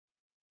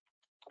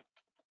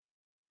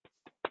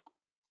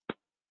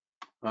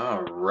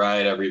All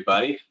right,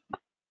 everybody.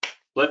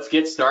 Let's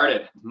get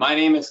started. My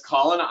name is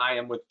Colin. I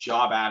am with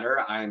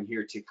Jobadder. I am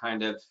here to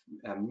kind of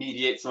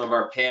mediate some of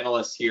our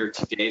panelists here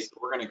today. So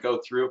we're going to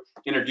go through,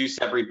 introduce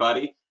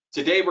everybody.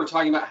 Today, we're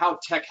talking about how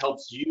tech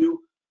helps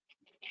you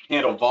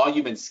handle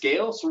volume and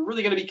scale. So we're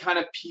really going to be kind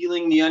of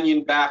peeling the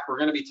onion back. We're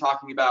going to be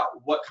talking about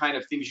what kind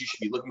of things you should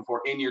be looking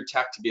for in your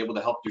tech to be able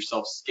to help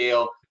yourself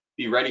scale,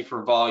 be ready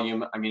for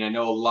volume. I mean, I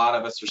know a lot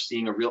of us are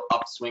seeing a real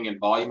upswing in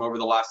volume over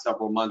the last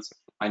several months.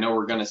 I know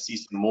we're going to see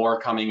some more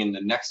coming in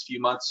the next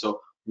few months.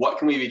 So what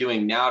can we be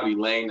doing now to be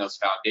laying those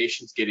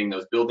foundations, getting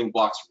those building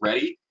blocks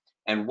ready?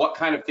 And what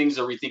kind of things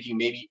are we thinking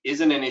maybe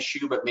isn't an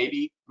issue, but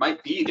maybe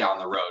might be down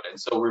the road? And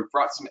so we've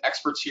brought some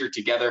experts here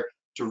together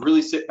to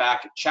really sit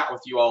back, chat with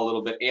you all a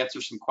little bit,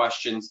 answer some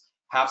questions,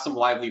 have some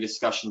lively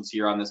discussions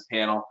here on this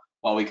panel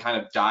while we kind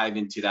of dive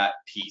into that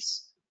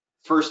piece.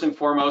 First and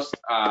foremost,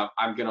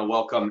 I'm going to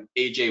welcome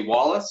AJ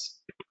Wallace.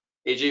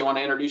 AJ, you want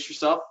to introduce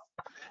yourself?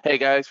 Hey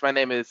guys, my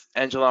name is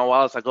Angelon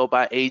Wallace. I go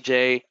by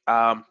AJ.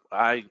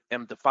 I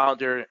am the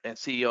founder and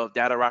CEO of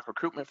Data Rock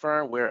Recruitment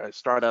Firm. We're a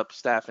startup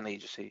staffing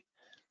agency.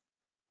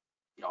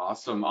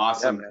 Awesome.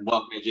 Welcome,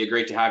 AJ.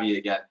 Great to have you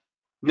again.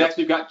 Next,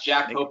 we've got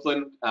Jack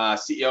Copeland,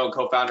 CEO and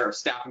co-founder of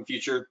Staffing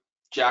Future.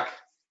 Jack.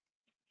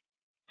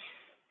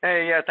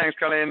 Hey, yeah, thanks,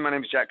 Colin. My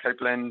name is Jack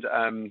Copeland.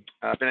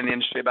 I've been in the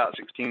industry about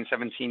 16,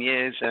 17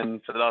 years,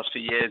 and for the last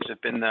few years, I've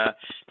been the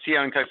CEO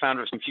and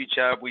co-founder of Some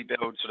Future. We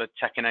build sort of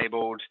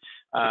tech-enabled,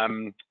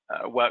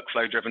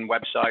 workflow-driven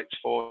websites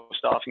for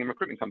staffing and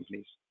recruitment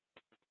companies.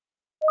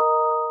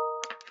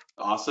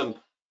 Awesome.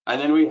 And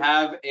then we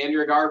have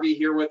Andrea Garvey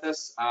here with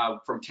us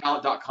from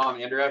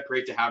talent.com. Andrea,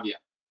 great to have you.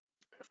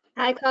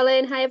 Hi,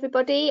 Colin. Hi,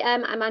 everybody.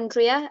 I'm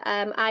Andrea.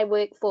 I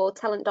work for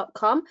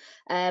talent.com,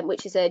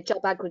 which is a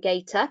job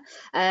aggregator.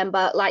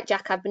 But like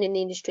Jack, I've been in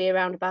the industry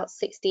around about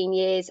 16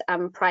 years.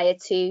 prior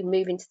to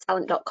moving to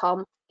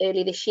talent.com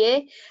early this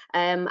year,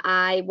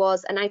 I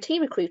was an IT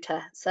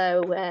recruiter.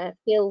 So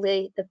feel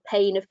the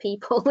pain of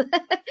people.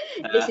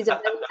 This is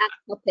a very bad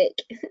topic.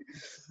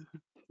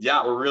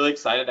 Yeah, we're really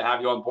excited to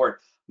have you on board.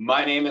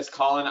 My name is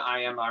Colin. I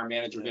am our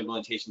manager of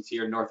implementations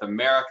here in North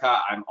America.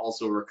 I'm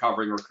also a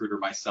recovering recruiter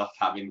myself,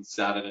 having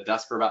sat at a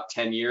desk for about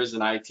 10 years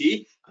in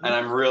IT, and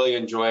I'm really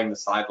enjoying the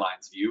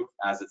sidelines view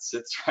as it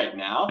sits right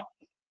now.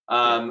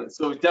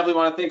 So we definitely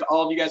want to thank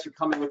all of you guys for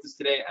coming with us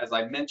today. As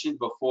I mentioned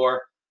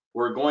before,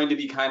 we're going to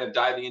be kind of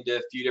diving into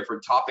a few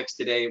different topics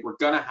today. We're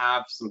going to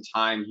have some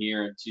time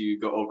here to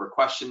go over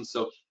questions.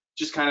 So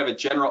just kind of a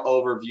general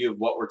overview of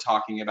what we're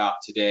talking about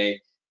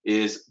today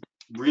is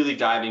really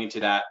diving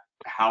into that.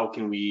 How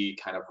can we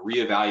kind of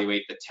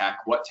reevaluate the tech?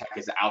 What tech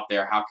is out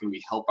there? How can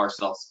we help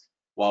ourselves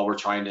while we're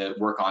trying to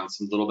work on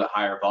some little bit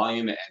higher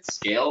volume and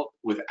scale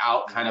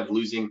without kind of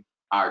losing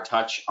our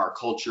touch, our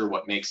culture,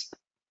 what makes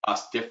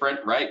us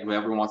different, right?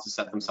 Everyone wants to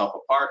set themselves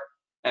apart,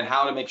 and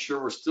how to make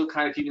sure we're still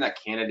kind of keeping that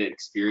candidate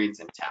experience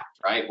intact,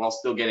 right? While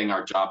still getting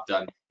our job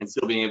done and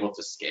still being able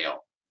to scale.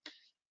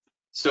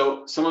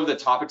 So some of the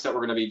topics that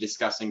we're going to be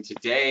discussing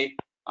today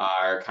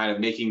are kind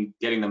of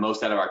getting the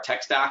most out of our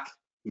tech stack,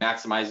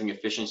 maximizing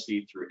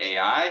efficiency through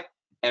AI,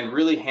 and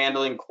really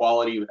handling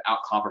quality without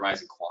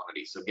compromising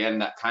quantity. So again,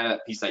 that kind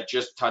of piece I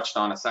just touched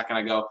on a second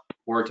ago,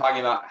 where we're talking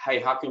about, hey,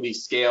 how can we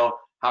scale?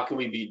 How can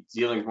we be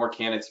dealing with more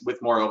candidates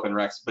with more open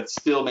recs, but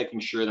still making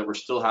sure that we're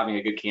still having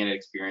a good candidate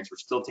experience, we're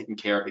still taking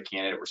care of the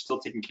candidate, we're still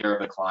taking care of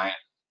the client,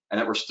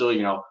 and that we're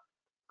still,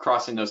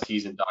 crossing those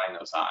T's and dotting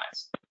those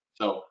I's.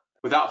 So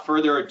without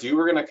further ado,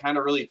 we're going to kind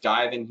of really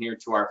dive in here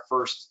to our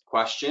first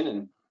question,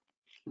 and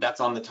that's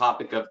on the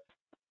topic of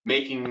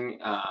making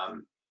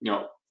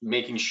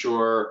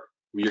sure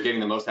you're getting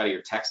the most out of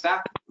your tech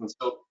stack. And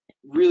so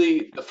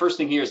really the first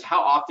thing here is,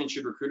 how often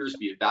should recruiters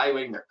be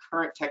evaluating their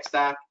current tech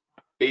stack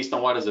based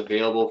on what is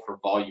available for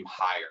volume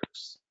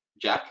hires?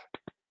 Jack?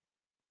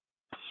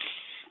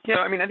 Yeah,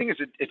 I mean, I think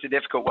it's a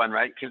difficult one,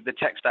 right? Because the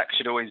tech stack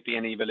should always be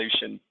an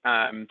evolution.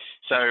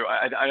 So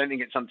I don't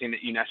think it's something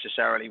that you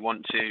necessarily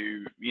want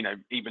to,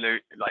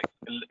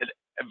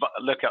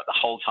 look at the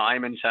whole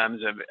time in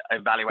terms of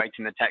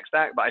evaluating the tech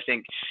stack. But I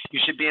think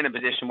you should be in a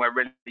position where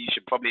really you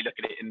should probably look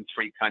at it in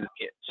three kind of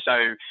kits.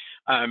 So,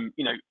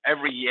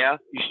 every year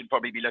you should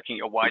probably be looking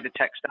at a wider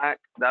tech stack.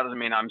 That doesn't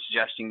mean I'm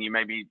suggesting you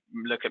maybe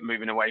look at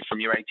moving away from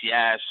your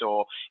ATS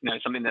or,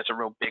 something that's a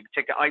real big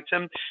ticket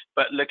item,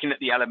 but looking at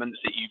the elements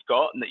that you've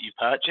got and that you've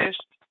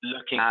purchased,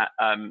 looking at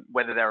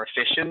whether they're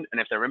efficient and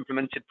if they're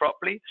implemented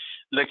properly,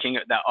 looking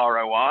at their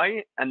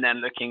ROI, and then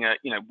looking at,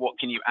 what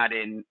can you add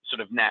in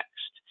sort of next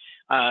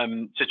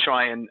to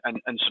try and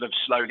sort of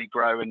slowly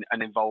grow and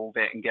evolve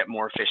it and get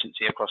more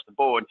efficiency across the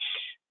board.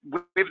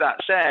 With that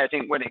said, I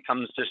think when it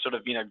comes to sort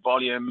of,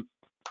 volume,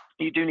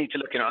 you do need to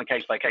look at it on a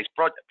case-by-case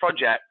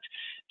project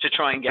to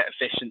try and get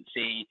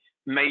efficiency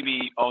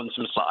maybe on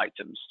some slight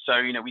items. So,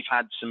 we've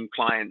had some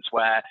clients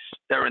where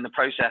they're in the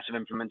process of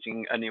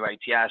implementing a new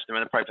ATS, they're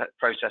in the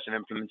process of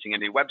implementing a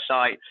new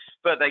website,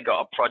 but they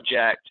got a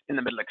project in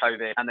the middle of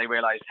COVID and they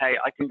realized, hey,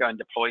 I can go and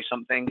deploy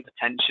something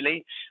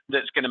potentially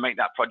that's going to make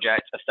that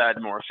project a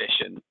third more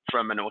efficient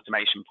from an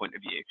automation point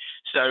of view.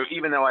 So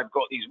even though I've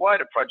got these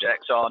wider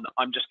projects on,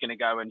 I'm just going to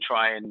go and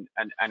try and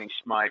increase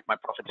my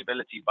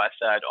profitability by a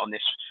third on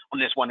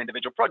this one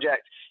individual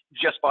project,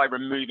 just by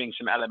removing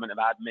some element of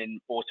admin,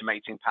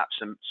 automating perhaps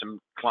some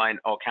client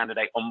or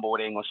candidate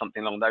onboarding or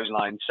something along those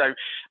lines. So,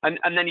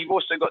 and then you've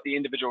also got the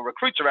individual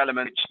recruiter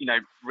element, which, you know,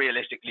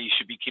 realistically you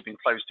should be keeping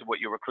close to what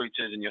your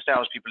recruiters and your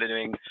salespeople are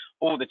doing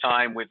all the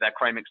time with their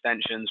Chrome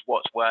extensions,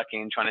 what's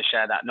working, trying to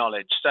share that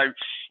knowledge. So,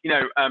 you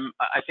know,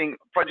 I think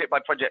project by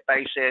project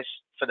basis,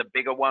 for the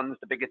bigger ones,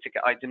 the bigger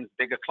ticket items,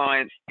 bigger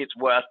clients, it's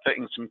worth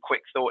putting some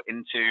quick thought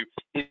into,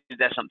 is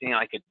there something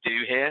I could do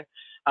here?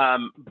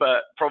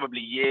 But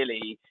probably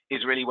yearly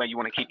is really where you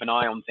want to keep an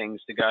eye on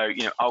things to go,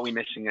 you know, are we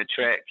missing a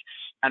trick?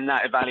 And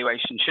that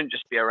evaluation shouldn't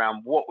just be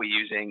around what we're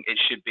using. It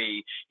should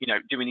be, you know,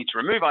 do we need to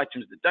remove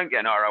items that don't get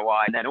an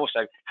ROI? And then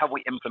also, have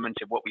we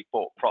implemented what we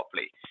bought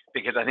properly?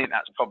 Because I think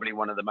that's probably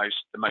one of the most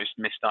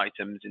missed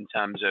items in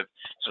terms of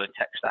sort of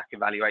tech stack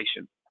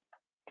evaluation.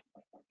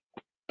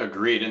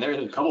 Agreed. And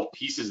there's a couple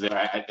pieces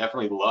there I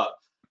definitely love.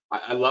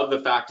 I love the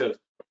fact of,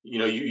 you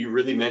know, you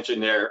really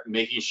mentioned there,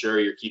 making sure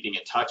you're keeping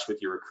in touch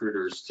with your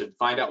recruiters to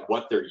find out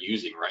what they're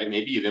using, right?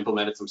 Maybe you've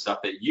implemented some stuff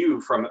that you,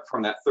 from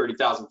that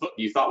 30,000 foot,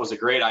 you thought was a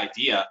great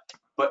idea,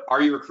 but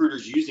are your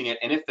recruiters using it?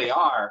 And if they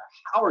are,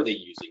 how are they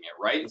using it,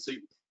 right? And so,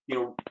 you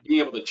know, being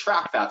able to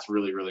track that's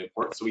really, really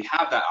important. So we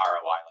have that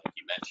ROI, like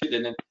you mentioned.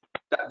 And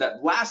then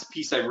that last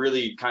piece I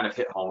really kind of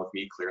hit home with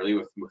me clearly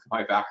with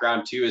my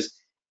background too is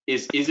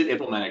it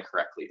implemented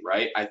correctly,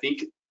 right? I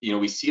think, you know,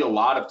 we see a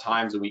lot of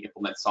times when we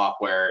implement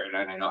software, and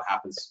I know it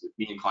happens with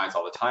me and clients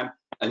all the time,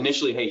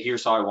 initially, hey,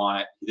 here's how I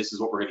want it. This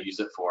is what we're going to use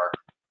it for.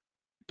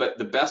 But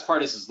the best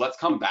part is let's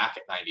come back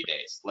at 90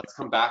 days. Let's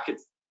come back at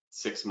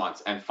 6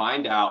 months and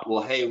find out,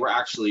 well, hey, we're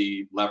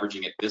actually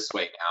leveraging it this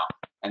way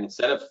now. And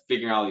instead of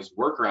figuring out these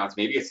workarounds,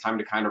 maybe it's time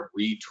to kind of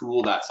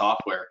retool that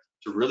software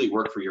to really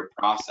work for your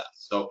process.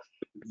 So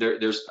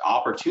there's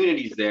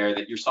opportunities there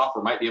that your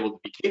software might be able to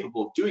be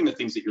capable of doing the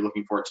things that you're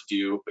looking for it to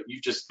do, but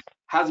you just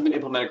hasn't been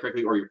implemented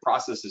correctly, or your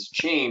process has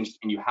changed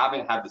and you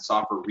haven't had the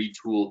software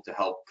retooled to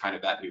help kind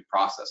of that new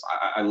process.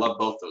 I love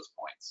both those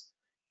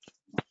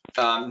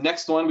points.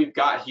 Next one we've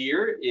got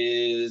here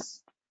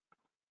is,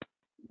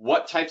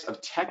 what types of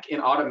tech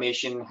and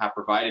automation have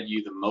provided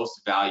you the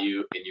most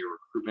value in your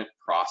recruitment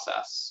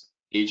process?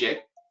 AJ?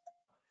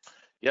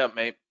 Yeah,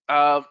 mate.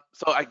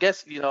 So I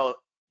guess, you know,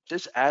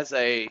 just as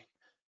a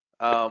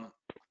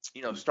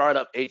you know,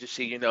 startup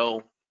agency, you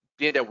know,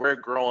 being that we're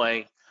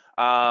growing,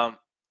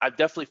 I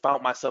definitely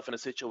found myself in a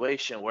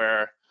situation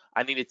where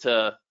I needed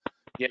to,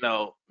 you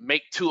know,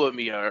 make two of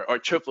me or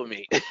triple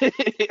me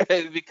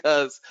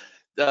because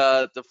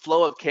the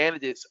flow of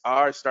candidates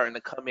are starting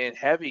to come in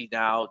heavy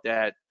now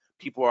that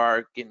people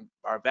are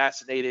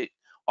vaccinated,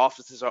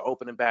 offices are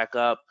opening back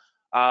up.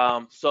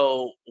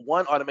 So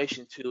one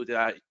automation tool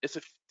that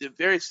they're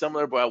very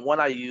similar, but one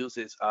I use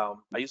is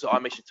I use an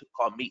automation tool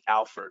called Meet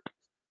Alfred.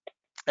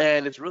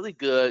 And it's really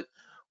good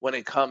when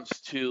it comes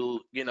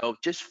to, you know,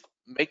 just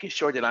making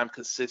sure that I'm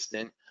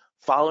consistent,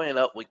 following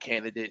up with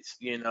candidates.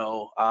 You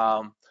know,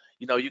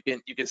 you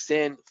can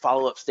send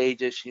follow-up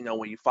stages. You know,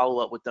 when you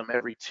follow up with them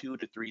every 2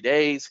 to 3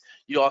 days,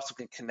 you also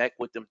can connect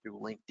with them through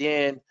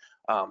LinkedIn,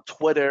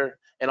 Twitter,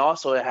 and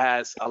also it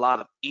has a lot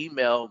of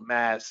email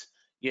mass.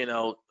 You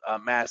know,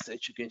 mass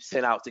that you can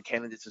send out to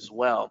candidates as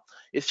well.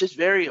 It's just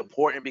very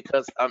important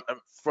because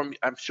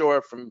I'm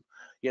sure from,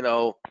 you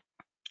know,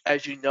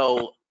 as you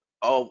know,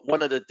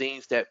 one of the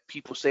things that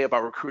people say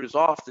about recruiters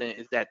often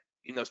is that,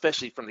 you know,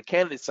 especially from the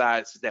candidate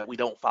side, is that we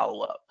don't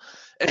follow up.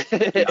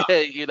 Yeah.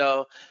 You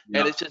know,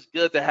 and it's just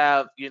good to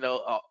have,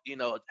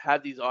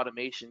 have these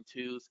automation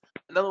tools.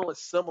 Another one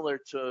similar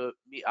to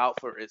Meet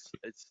Alpha is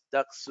it's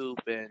Duck Soup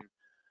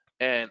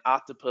and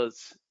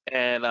Octopus,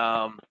 and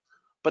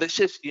but it's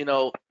just, you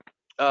know,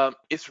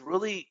 it's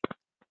really,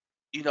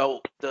 you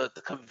know, the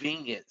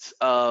convenience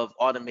of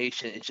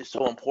automation is just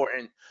so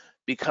important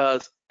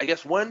because I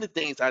guess one of the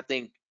things I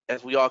think,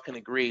 as we all can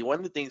agree, one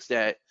of the things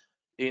that,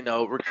 you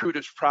know,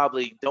 recruiters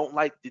probably don't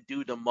like to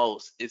do the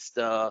most is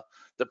the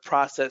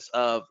process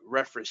of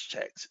reference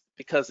checks,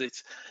 because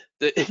it's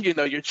the you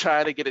know, you're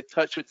trying to get in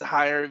touch with the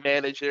hiring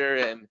manager,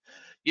 and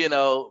you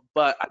know,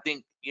 but I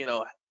think, you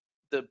know,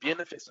 the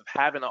benefits of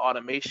having an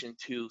automation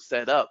to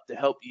set up to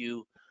help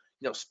you,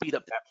 you know, speed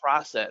up that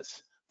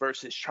process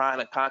versus trying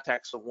to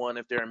contact someone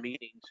if they're in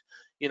meetings,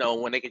 you know,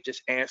 when they could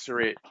just answer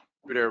it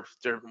through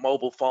their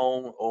mobile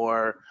phone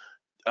or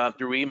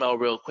through email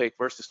real quick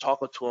versus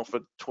talking to them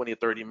for 20 or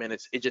 30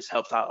 minutes. It just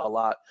helps out a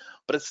lot.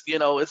 But it's, you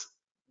know,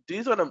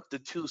 these are the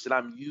tools that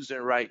I'm using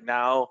right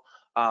now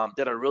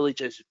that are really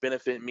just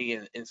benefiting me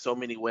in so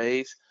many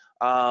ways.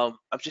 I'm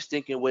just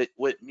thinking with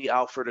me,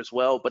 Alfred, as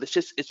well, but it's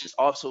just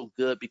also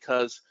good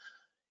because,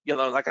 you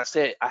know, like I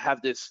said, I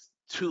have this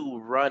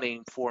tool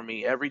running for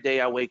me every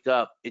day. I wake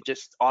up, it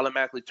just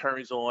automatically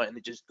turns on and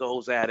it just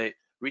goes at it,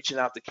 reaching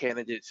out to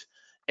candidates.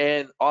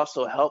 and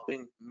also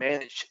helping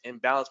manage and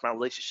balance my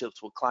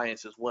relationships with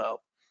clients as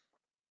well.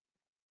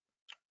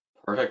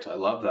 Perfect. I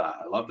love that.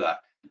 I love that.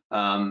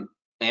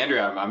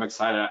 Andrea, I'm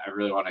excited. I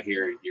really want to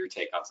hear your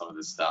take on some of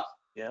this stuff.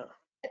 Yeah.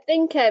 I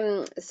think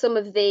some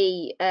of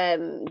the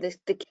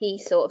key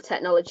sort of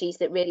technologies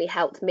that really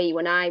helped me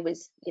when I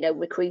was,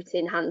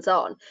 recruiting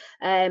hands-on,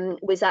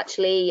 was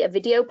actually a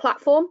video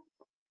platform.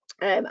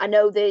 I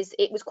know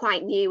it was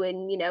quite new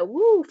and,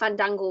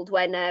 fandangled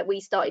when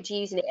we started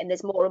using it, and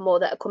there's more and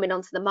more that are coming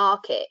onto the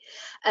market.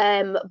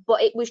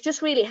 But it was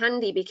just really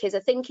handy because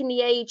I think in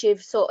the age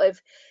of sort of,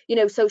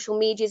 social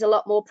media is a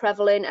lot more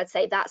prevalent. I'd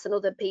say that's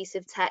another piece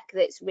of tech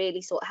that's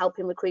really sort of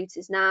helping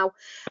recruiters now.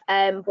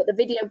 But the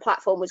video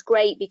platform was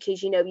great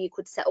because, you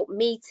could set up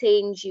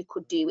meetings, you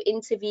could do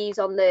interviews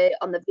on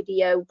the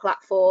video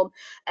platform.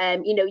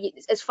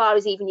 As far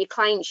as even your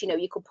clients,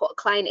 you could put a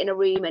client in a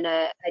room and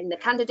the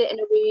candidate in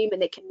a room,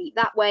 and they can meet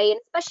that way.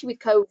 And especially with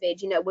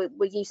COVID,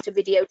 we're used to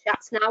video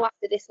chats now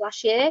after this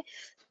last year.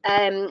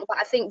 But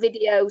I think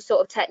video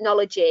sort of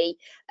technology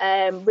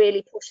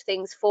really pushed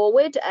things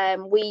forward.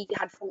 We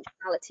had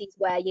functionalities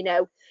where,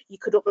 you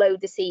could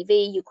upload the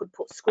CV, you could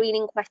put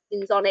screening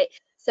questions on it.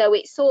 So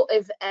it sort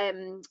of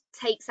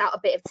takes out a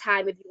bit of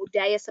time of your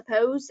day, I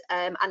suppose,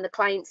 and the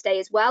client's day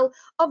as well.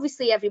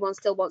 Obviously, everyone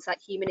still wants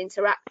that human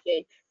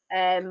interaction.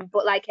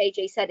 But like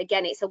AJ said,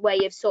 again, it's a way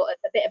of sort of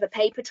a bit of a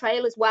paper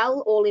trail as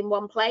well, all in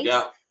one place.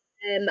 Yeah.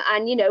 And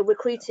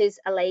recruiters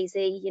are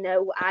lazy.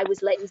 I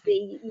was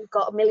lazy. You've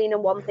got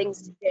 1,000,001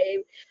 things to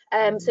do.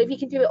 So if you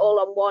can do it all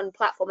on one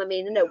platform, I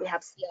mean, I know we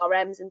have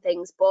CRMs and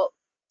things, but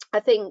I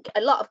think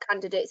a lot of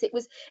candidates, it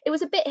was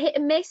a bit hit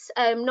and miss.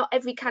 Not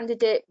every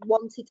candidate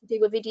wanted to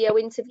do a video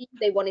interview.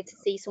 They wanted to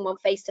see someone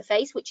face to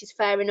face, which is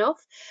fair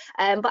enough.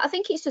 But I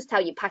think it's just how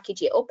you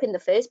package it up in the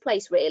first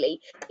place, really.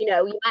 You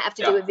might have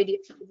to do a video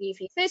interview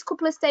for your first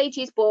couple of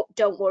stages, but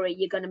don't worry,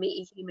 you're going to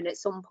meet a human at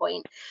some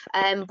point.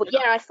 But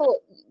I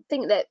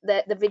think that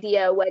the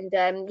video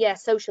and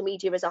social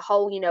media as a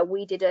whole,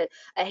 we did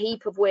a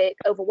heap of work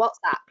over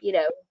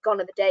WhatsApp. Gone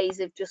are the days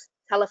of just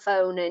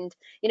telephone and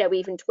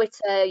even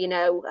Twitter,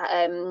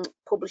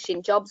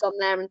 publishing jobs on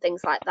there and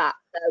things like that.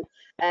 So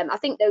I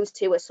think those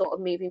two are sort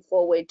of moving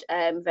forward,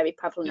 very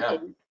prevalent in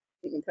the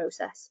recruitment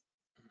process.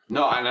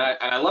 No, and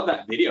I love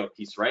that video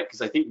piece, right?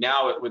 Because I think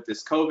now with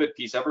this COVID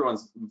piece,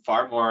 everyone's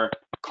far more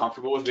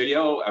comfortable with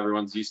video.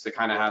 Everyone's used to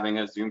kind of having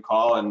a Zoom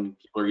call, and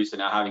people are used to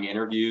now having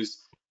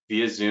interviews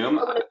via Zoom.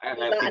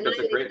 And I think that's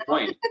a great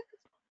point.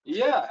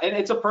 Yeah, and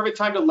it's a perfect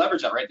time to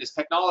leverage that, right? This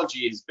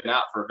technology has been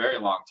out for a very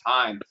long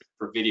time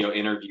for video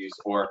interviews,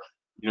 or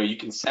you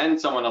can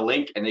send someone a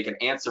link and they can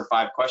answer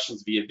 5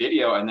 questions via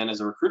video, and then as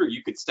a recruiter,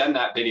 you could send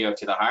that video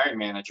to the hiring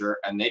manager,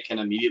 and they can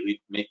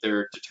immediately make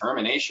their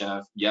determination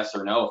of yes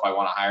or no if I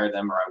want to hire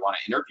them or I want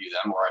to interview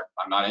them or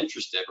I'm not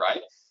interested,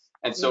 right?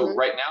 And so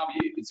right now,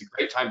 it's a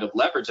great time to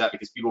leverage that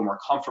because people are more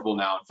comfortable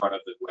now in front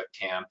of the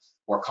webcam,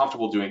 more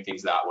comfortable doing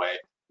things that way.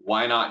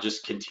 Why not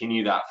just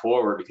continue that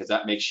forward? Because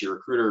that makes your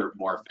recruiter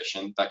more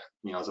efficient. That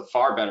is a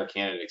far better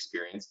candidate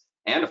experience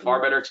and a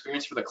far better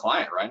experience for the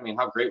client, right? I mean,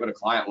 how great would a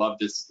client love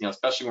this?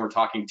 Especially when we're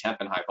talking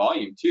temp and high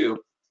volume too.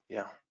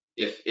 Yeah.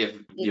 If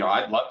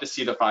I'd love to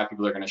see the 5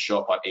 people that are going to show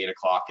up at 8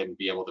 o'clock and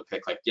be able to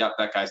pick like, yep,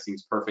 that guy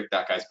seems perfect.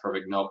 That guy's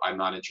perfect. Nope, I'm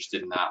not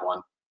interested in that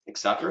one,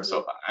 etc.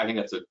 So I think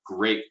that's a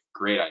great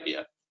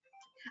idea.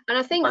 And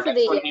I think for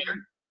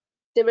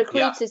the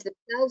recruiters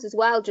themselves as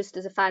well, just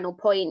as a final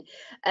point,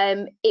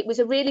 it was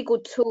a really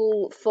good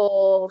tool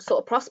for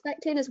sort of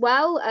prospecting as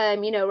well,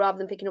 rather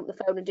than picking up the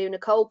phone and doing a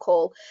cold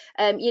call.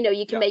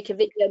 You can make a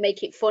video,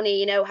 make it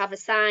funny, have a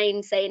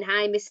sign saying,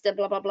 hi, Mr.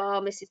 blah, blah,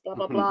 blah, Mrs. blah,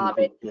 blah, blah,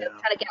 and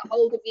trying to get a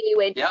hold of you.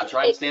 And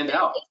try and stand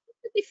out.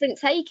 It's a different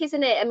take,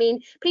 isn't it? I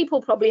mean,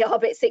 people probably are a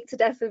bit sick to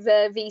death of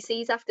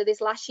VCs after this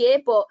last year,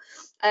 but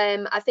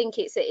I think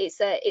it's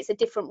a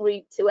different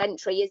route to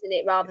entry, isn't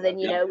it, rather than,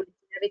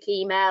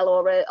 email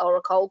or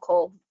a cold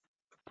call.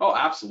 Oh,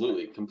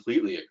 absolutely.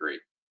 Completely agree.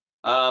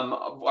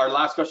 Our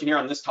last question here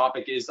on this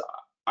topic is,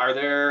 are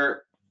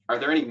there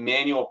any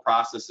manual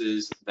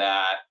processes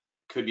that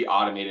could be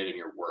automated in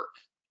your work?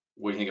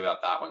 What do you think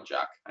about that one,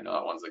 Jack? I know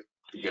that one's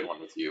a good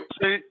one with you.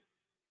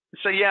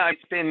 So yeah,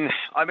 I've been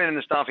in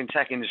the staffing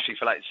tech industry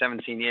for like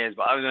 17 years,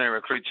 but I was only a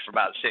recruiter for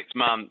about 6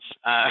 months.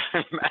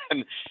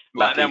 And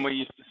back then we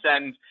used to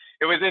send.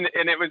 It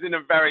was in a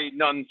very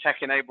non-tech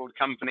enabled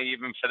company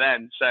even for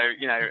then. So,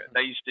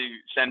 they used to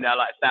send out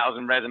like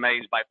 1,000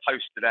 resumes by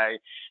post today.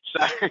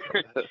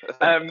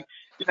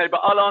 So,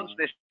 but I'll answer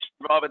this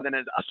rather than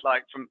as us,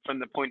 like from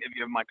the point of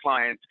view of my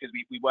clients, because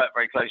we work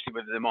very closely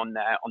with them on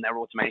their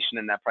automation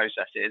and their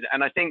processes.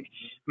 And I think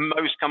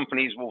most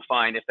companies will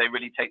find, if they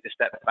really take the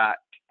step back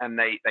and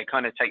they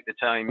kind of take the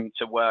time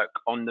to work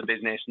on the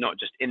business, not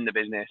just in the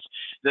business,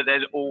 that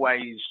there's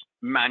always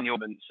manual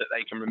elements that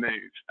they can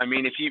remove. I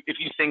mean, if you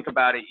think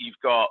about it,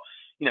 you've got,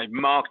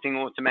 marketing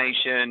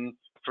automation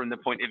from the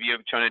point of view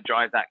of trying to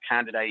drive that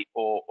candidate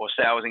or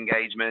sales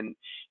engagement.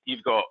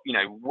 You've got,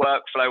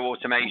 workflow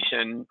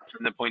automation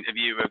from the point of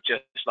view of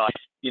just like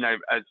you know,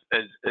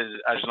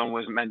 as Long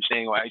was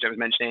mentioning, or AJ was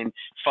mentioning,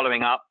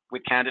 following up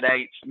with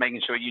candidates,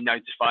 making sure you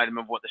notify them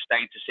of what the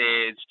status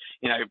is,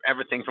 you know,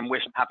 everything from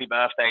wish happy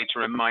birthday to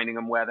reminding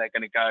them where they're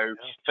going to go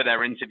for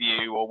their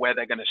interview or where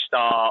they're going to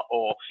start,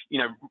 or, you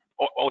know,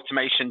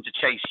 automation to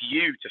chase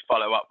you to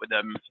follow up with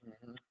them.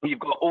 You've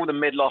got all the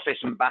middle office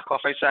and back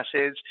office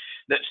processes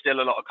that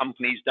still a lot of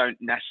companies don't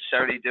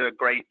necessarily do a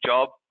great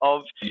job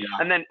of. Yeah.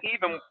 And then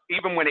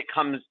even when it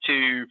comes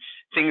to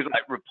things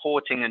like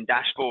reporting and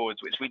dashboards,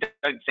 which we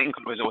don't think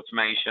of as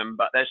automation,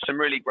 but there's some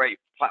really great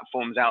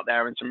platforms out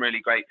there and some really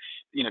great,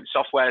 you know,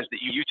 softwares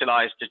that you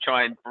utilize to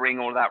try and bring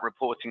all that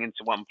reporting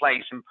into one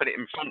place and put it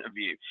in front of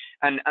you.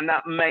 And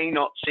that may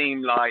not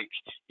seem like,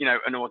 you know,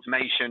 an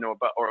automation or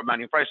a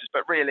manual process,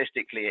 but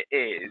realistically it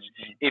is.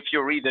 If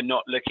you're either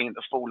not looking at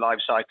the full life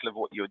cycle of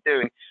what you're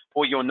doing,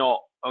 or you're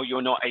not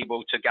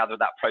able to gather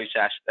that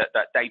process,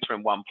 that data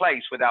in one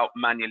place without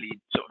manually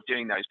sort of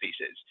doing those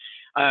pieces.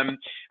 And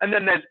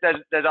then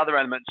there's other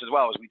elements as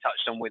well, as we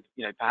touched on with,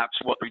 you know, perhaps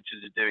what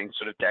recruiters are doing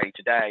sort of day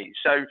to day.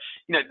 So,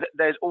 you know,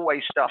 there's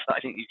always stuff that I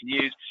think you can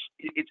use.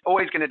 It's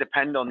always going to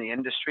depend on the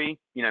industry,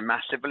 you know,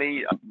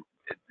 massively,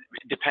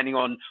 depending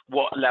on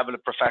what level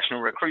of professional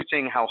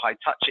recruiting, how high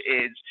touch it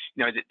is,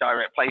 you know, is it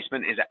direct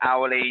placement, is it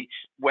hourly,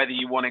 whether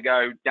you want to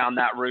go down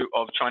that route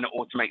of trying to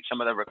automate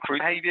some of the recruit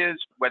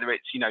behaviors, whether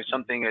it's, you know,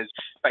 something as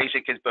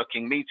basic as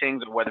booking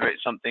meetings, or whether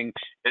it's something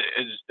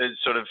as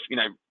sort of, you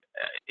know,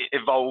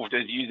 evolved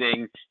as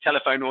using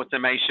telephone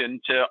automation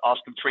to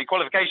ask them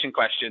pre-qualification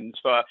questions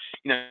for,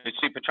 you know,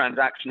 super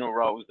transactional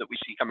roles that we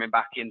see coming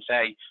back in,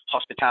 say,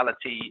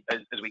 hospitality as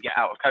we get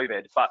out of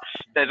COVID. But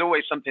there's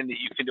always something that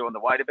you can do on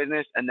the wider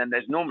business, and then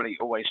there's normally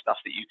always stuff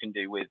that you can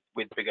do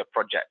with bigger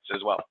projects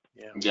as well.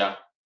 Yeah.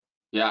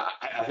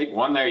 I think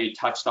one there you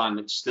touched on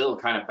that still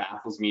kind of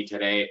baffles me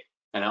today,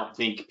 and I don't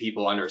think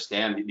people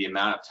understand the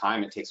amount of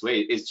time it takes away,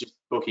 is just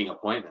booking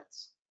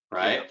appointments.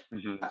 Right?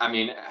 I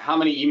mean, how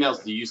many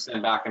emails do you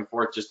send back and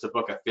forth just to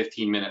book a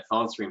 15-minute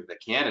phone screen with a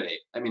candidate?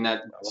 I mean,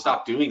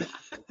 stop doing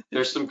that.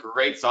 There's some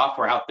great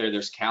software out there.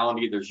 There's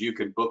Calendly, there's You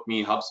Can Book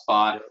Me,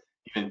 HubSpot,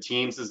 even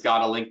Teams has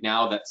got a link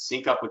now that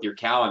sync up with your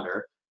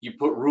calendar. You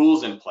put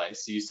rules in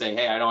place. So you say,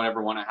 hey, I don't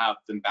ever want to have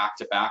them back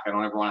to back. I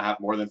don't ever want to have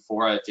more than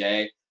 4 a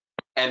day.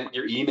 And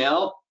your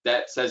email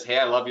that says, hey,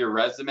 I love your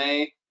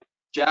resume,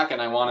 Jack,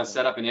 and I want to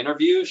set up an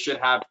interview, should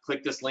have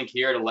click this link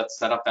here to let's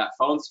set up that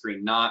phone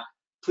screen, not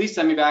please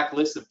send me back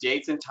lists of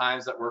dates and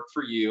times that work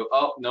for you.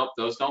 Oh, nope,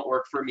 those don't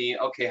work for me.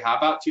 Okay, how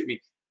about you? I mean,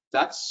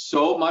 that's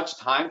so much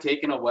time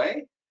taken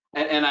away.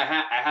 And I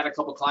had a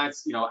couple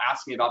clients, you know,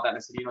 ask me about that. And I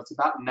said, you know, it's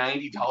about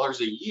 $90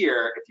 a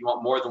year if you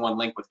want more than one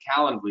link with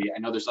Calendly. I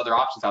know there's other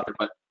options out there,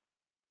 but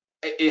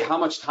how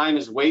much time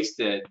is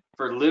wasted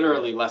for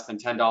literally less than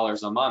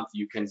 $10 a month?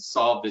 You can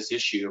solve this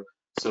issue.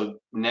 So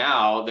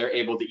now they're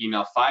able to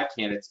email 5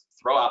 candidates,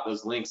 throw out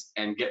those links,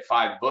 and get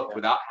 5 booked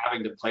without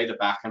having to play the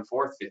back and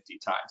forth 50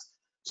 times.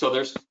 So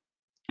there's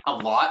a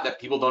lot that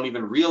people don't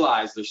even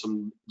realize. There's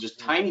some just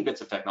tiny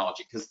bits of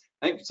technology, because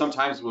I think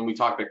sometimes when we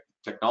talk about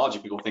technology,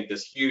 people think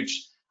this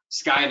huge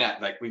Skynet,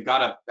 like we've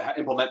got to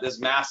implement this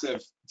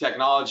massive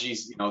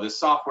technologies, you know, this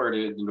software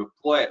to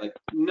deploy it. Like,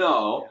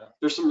 no,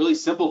 there's some really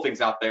simple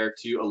things out there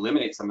to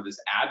eliminate some of this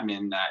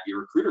admin that your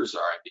recruiters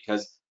are,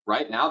 because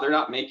right now they're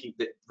not making,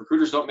 the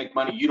recruiters don't make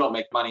money, you don't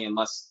make money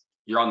unless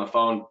you're on the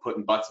phone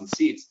putting butts in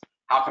seats.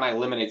 How can I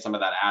eliminate some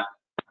of that admin?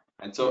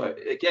 And so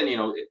again, you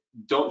know,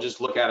 don't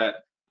just look at it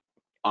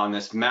on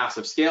this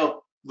massive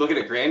scale, look at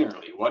it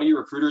granularly. What are your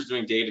recruiters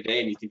doing day to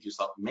day? And you think to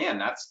yourself, man,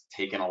 that's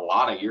taken a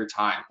lot of your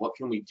time. What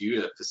can we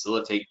do to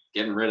facilitate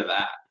getting rid of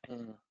that?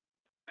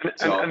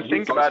 And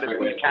think about it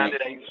from the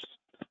candidates.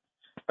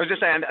 I was just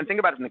saying, and think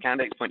about it from the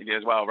candidate's point of view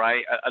as well,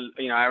 right?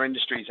 You know, our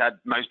industry's had,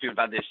 most people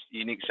have had this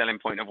unique selling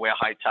point of we're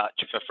high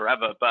touch for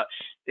forever, but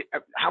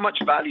how much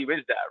value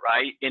is there,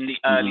 right, in the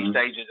early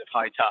stages of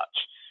high touch?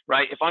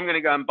 Right? If I'm going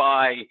to go and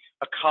buy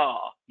a car,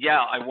 yeah,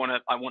 I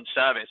want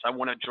service. I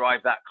want to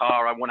drive that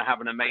car. I want to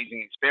have an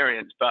amazing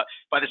experience. But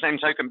by the same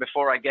token,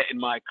 before I get in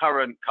my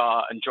current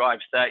car and drive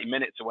 30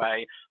 minutes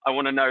away, I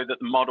want to know that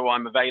the model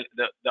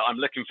that I'm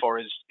looking for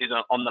is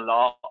on the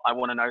lot. I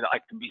want to know that I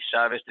can be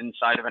serviced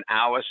inside of an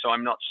hour, so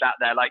I'm not sat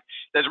there. Like,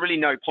 there's really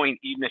no point,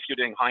 even if you're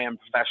doing high-end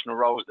professional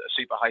roles that are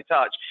super high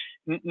touch,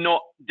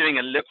 not doing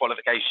a lip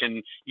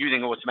qualification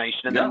using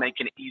automation and then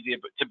making it easier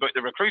to book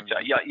the recruiter.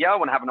 Yeah, I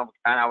want to have an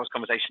hour's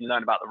conversation and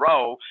learn about the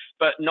role,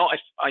 but not if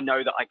I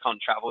know that I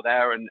can't travel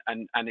there and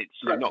it's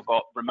not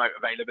got remote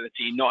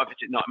availability, not if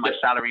it's not in my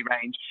salary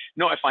range,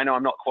 not if I know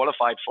I'm not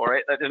qualified for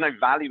it. There's no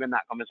value in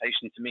that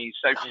conversation to me.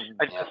 So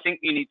I think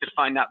you need to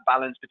find that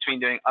balance between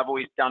doing, I've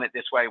always done it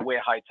this way,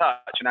 we're high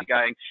touch, and I'm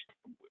going,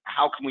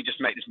 how can we just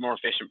make this more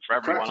efficient for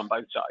everyone on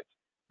both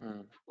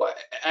sides? Well,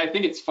 I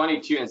think it's funny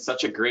too, and it's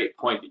such a great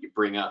point that you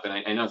bring up. And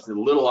I know it's a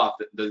little off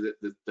the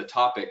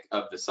topic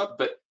of the sub,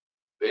 but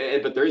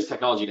there is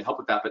technology to help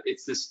with that. But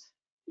it's this,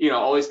 you know,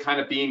 always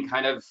kind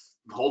of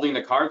holding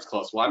the cards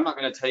close. Well, I'm not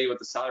going to tell you what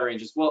the salary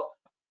range is. Well,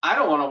 I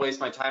don't want to waste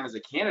my time as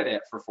a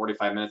candidate for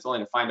 45 minutes only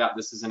to find out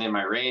this isn't in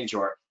my range,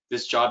 or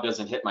this job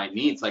doesn't hit my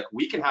needs, like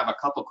we can have a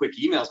couple quick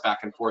emails back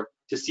and forth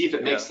to see if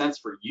it makes sense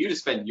for you to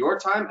spend your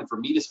time and for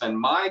me to spend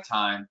my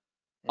time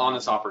on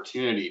this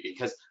opportunity,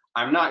 because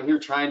I'm not here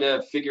trying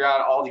to figure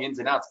out all the ins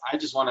and outs. I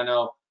just want to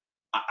know.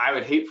 I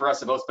would hate for us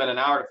to both spend an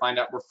hour to find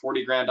out we're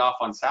 40 grand off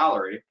on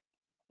salary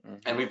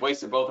and we've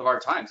wasted both of our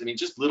times. I mean,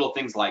 just little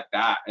things like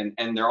that.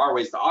 And there are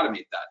ways to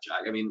automate that,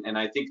 Jack. I mean, and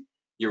I think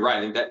you're right.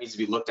 I think that needs to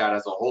be looked at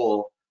as a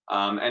whole,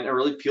 and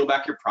really peel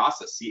back your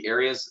process, see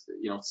areas,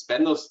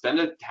 spend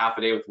a half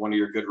a day with one of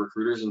your good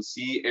recruiters and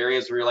see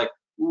areas where you're like,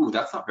 ooh,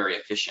 that's not very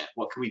efficient.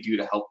 What can we do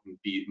to help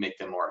make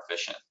them more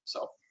efficient?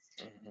 So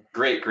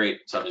great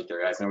subject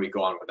there, guys. I know we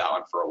go on with that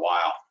one for a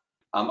while.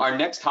 Our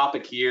next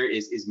topic here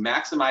is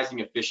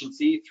maximizing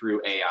efficiency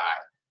through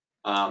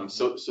AI.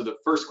 So the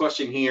first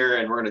question here,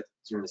 and we're gonna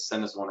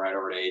send this one right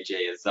over to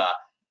AJ, is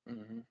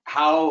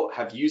how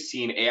have you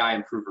seen AI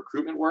improve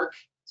recruitment work,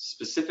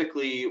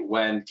 specifically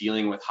when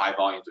dealing with high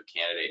volumes of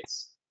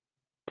candidates?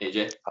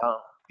 AJ?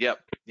 Yep,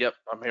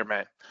 I'm here,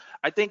 man.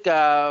 I think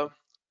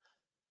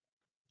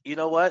you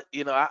know what?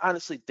 I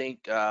honestly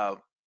think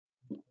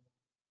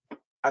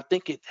I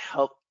think it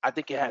helped. I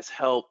think it has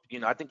helped.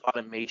 I think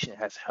automation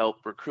has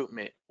helped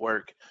recruitment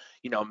work.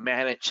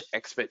 Manage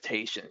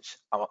expectations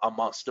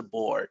amongst the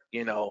board.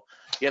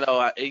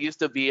 It used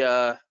to be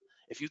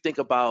if you think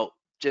about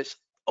just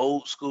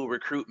old school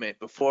recruitment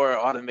before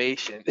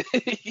automation,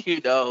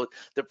 the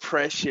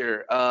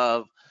pressure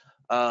of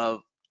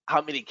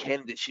how many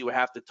candidates you would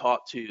have to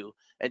talk to,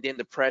 and then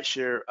the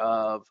pressure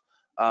of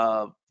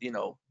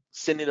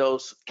sending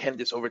those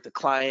candidates over to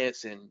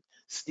clients and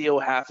still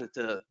have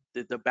the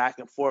back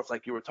and forth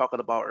like you were talking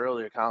about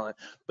earlier, Colin.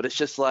 But it's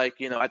just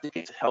like, I think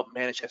it's helped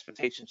manage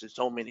expectations in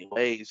so many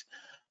ways.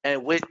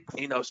 And with,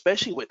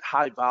 especially with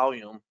high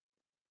volume,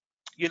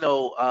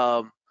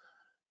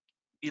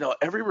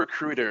 every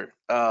recruiter,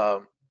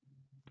 every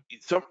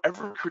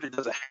recruiter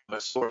doesn't have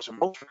a source, or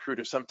most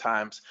recruiters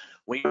sometimes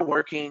when you're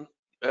working,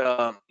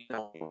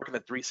 working a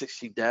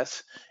 360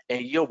 desk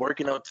and you're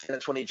working on 10 or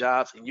 20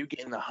 jobs and you're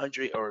getting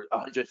 100 or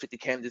 150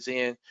 candidates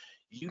in,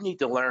 you need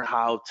to learn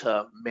how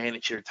to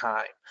manage your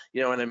time.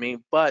 You know what I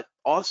mean? But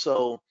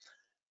also,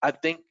 I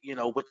think,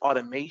 with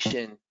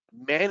automation,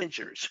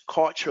 managers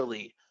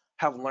culturally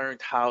have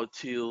learned how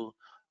to,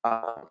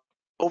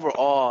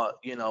 overall,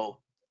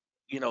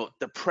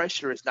 the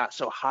pressure is not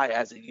so high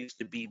as it used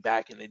to be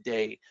back in the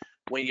day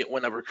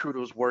when a recruiter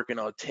was working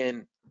on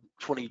 10,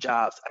 20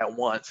 jobs at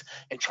once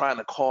and trying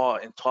to call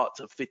and talk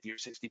to 50 or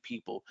 60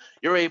 people.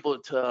 You're able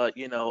to,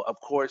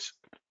 of course,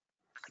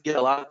 get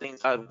a lot of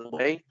things out of the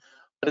way,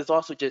 but it's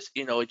also just,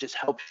 it just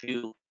helps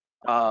you,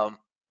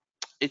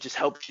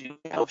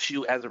 helps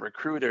you as a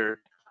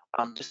recruiter,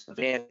 just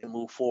advance and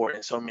move forward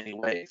in so many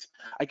ways.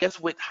 I guess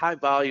with high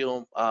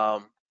volume,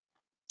 I'm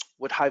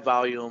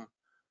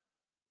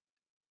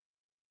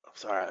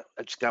sorry,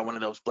 I just got one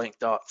of those blank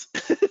thoughts.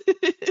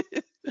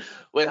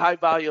 With high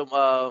volume,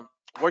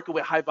 working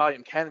with high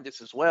volume candidates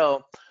as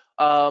well,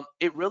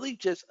 it really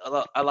just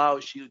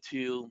allows you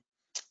to,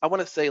 I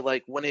want to say,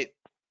 like when it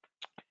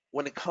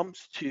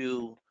comes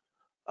to,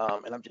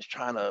 and I'm just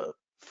trying to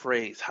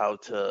phrase how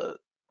to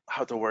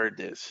word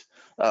this.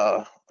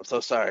 I'm so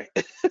sorry.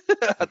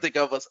 I think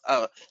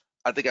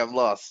I'm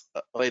lost.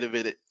 Wait a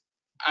minute.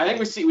 I think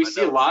we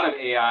see a lot of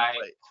AI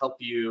help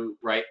you,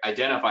 right,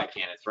 identify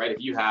candidates, right?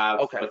 If you have,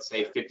 let's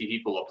say, 50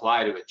 people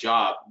apply to a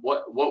job,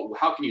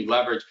 how can you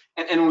leverage?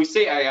 And when we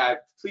say AI,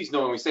 please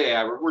know when we say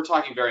AI, we're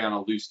talking very on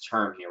a loose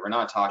term here. We're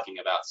not talking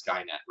about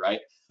Skynet,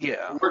 right?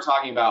 Yeah. We're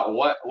talking about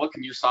what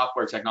can your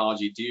software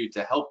technology do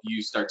to help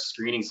you start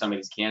screening some of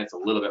these candidates a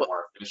little bit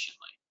more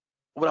efficiently?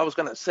 What I was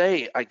gonna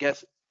say, I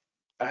guess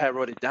I had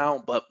wrote it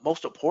down, but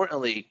most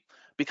importantly,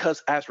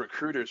 because as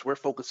recruiters, we're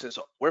focusing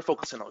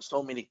on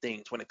so many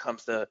things when it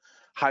comes to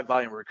high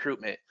volume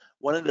recruitment.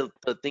 One of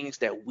the things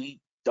that we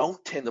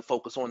don't tend to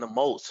focus on the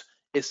most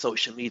is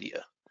social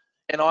media.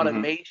 And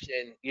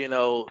automation,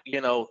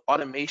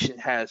 automation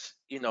has,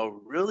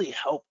 really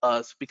helped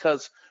us,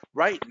 because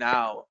right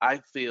now I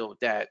feel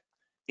that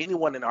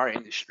anyone in our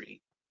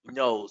industry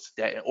knows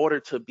that in order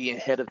to be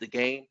ahead of the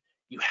game,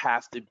 you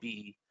have to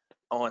be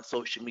on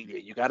social media.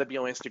 You got to be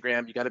on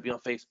Instagram, you got to be on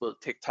Facebook,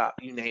 TikTok,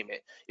 you name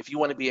it, if you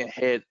want to be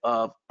ahead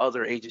of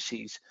other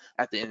agencies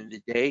at the end of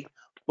the day.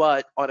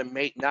 But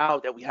now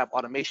that we have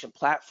automation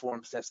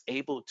platforms that's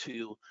able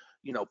to,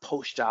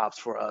 post jobs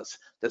for us,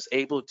 that's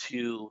able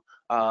to,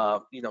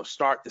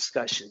 start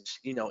discussions,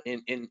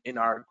 in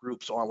our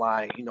groups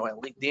online, in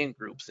LinkedIn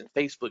groups and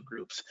Facebook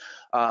groups.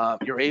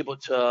 You're able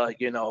to,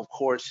 of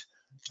course,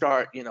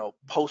 start,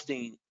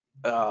 posting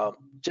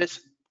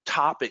just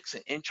topics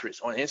and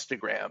interests on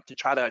Instagram to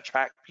try to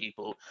attract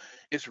people.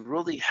 It's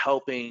really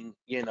helping,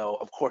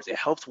 of course, it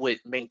helps with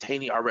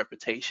maintaining our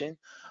reputation,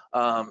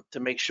 to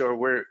make sure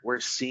we're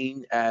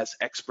seen as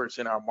experts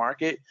in our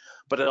market.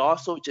 But it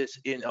also just,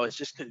 it's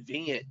just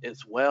convenient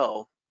as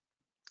well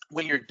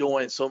when you're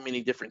doing so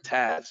many different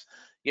tasks,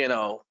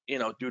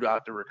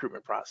 throughout the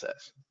recruitment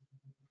process.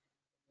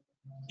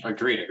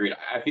 Agreed.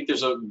 I think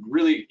there's a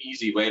really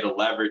easy way to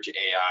leverage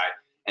AI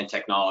and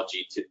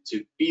technology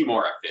to be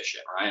more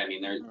efficient, right? I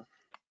mean,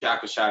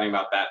 Jack was chatting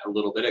about that a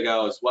little bit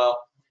ago as well.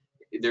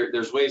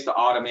 There's ways to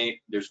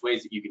automate. There's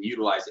ways that you can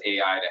utilize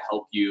AI to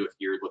help you if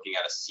you're looking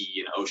at a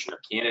sea and ocean of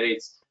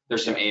candidates.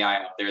 There's some AI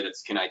out there that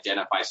can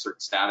identify certain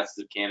statuses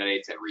of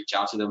candidates and reach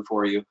out to them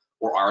for you,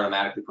 or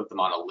automatically put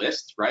them on a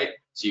list, right?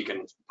 So you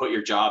can put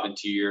your job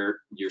into your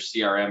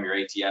CRM, your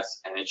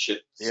ATS, and it should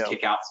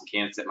kick out some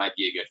candidates that might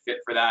be a good fit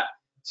for that.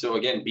 So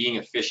again, being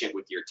efficient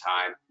with your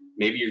time.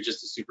 Maybe you're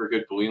just a super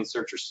good Boolean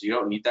searcher, so you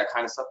don't need that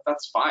kind of stuff.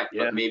 That's fine.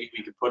 Yeah. But maybe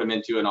we could put them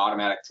into an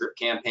automatic drip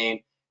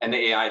campaign, and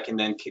the AI can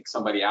then kick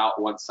somebody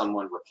out once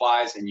someone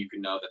replies, and you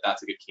can know that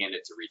that's a good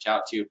candidate to reach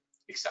out to,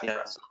 etc.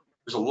 Yeah. So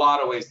there's a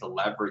lot of ways to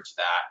leverage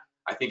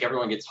that. I think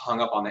everyone gets hung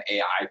up on the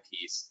AI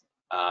piece,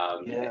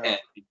 and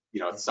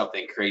it's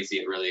something crazy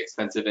and really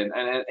expensive, and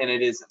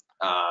it isn't.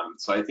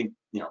 So I think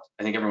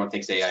everyone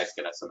thinks AI is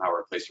going to somehow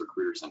replace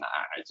recruiters, and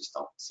I just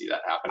don't see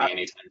that happening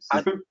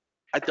anytime soon.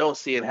 I don't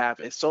see it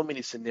happen. It's so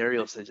many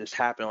scenarios that just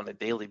happen on a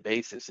daily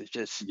basis. It's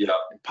just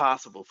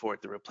impossible for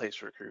it to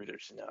replace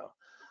recruiters.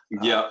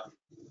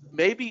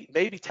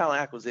 Maybe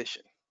talent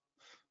acquisition,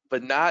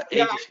 but not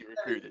agency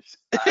recruiters.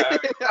 I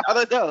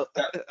don't know.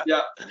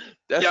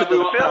 That's we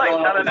feel like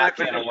talent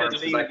acquisition leans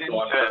into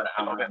it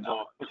a little bit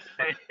more.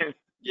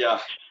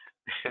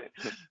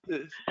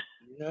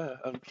 Yeah,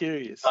 I'm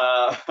curious.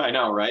 I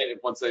know, right?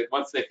 Once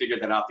they figure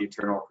that out, the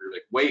internal recruiter,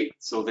 like, wait,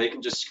 so they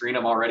can just screen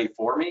them already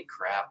for me?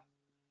 Crap.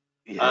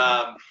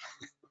 Yeah.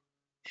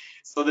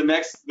 So the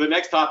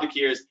next topic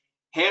here is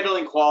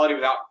handling quality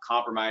without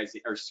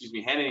compromising,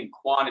 handling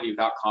quantity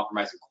without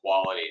compromising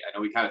quality. I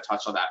know we kind of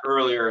touched on that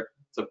earlier.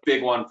 It's a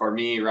big one for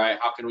me, right?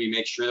 How can we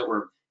make sure that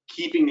we're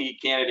keeping the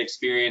candidate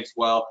experience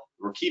well,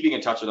 we're keeping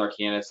in touch with our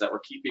candidates, that we're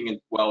keeping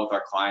it well with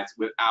our clients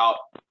without,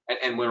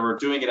 and when we're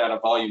doing it at a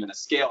volume and a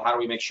scale, how do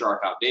we make sure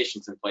our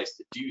foundation's in place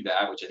to do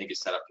that, which I think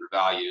is set up through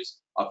values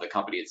of the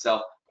company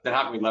itself. Then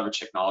how can we leverage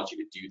technology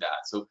to do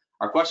that? So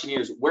our question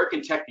here is, where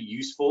can tech be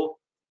useful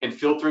in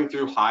filtering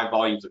through high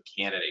volumes of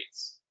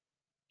candidates?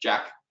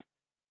 Jack?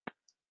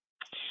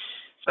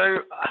 So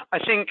I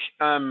think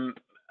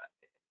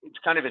it's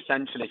kind of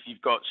essential if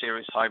you've got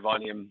serious high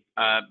volume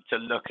to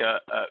look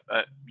at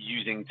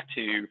using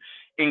to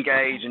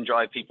engage and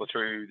drive people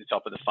through the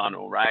top of the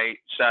funnel, right?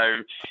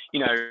 So,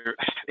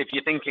 if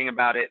you're thinking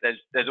about it,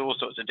 there's all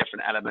sorts of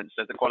different elements.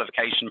 There's the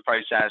qualification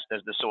process,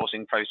 there's the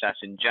sourcing process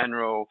in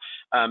general.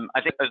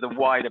 I think as the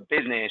wider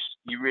business,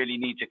 you really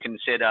need to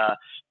consider,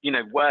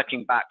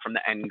 working back from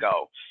the end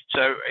goal.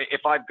 So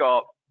if I've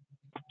got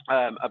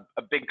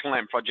a big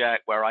client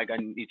project where I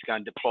need to go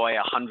and deploy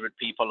 100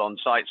 people on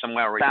site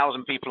somewhere, or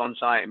 1,000 people on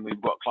site, and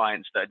we've got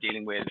clients that are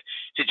dealing with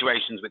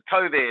situations with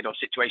COVID or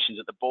situations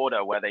at the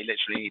border where they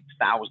literally need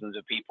thousands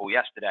of people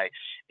yesterday.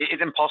 It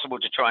is impossible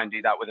to try and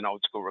do that with an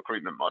old school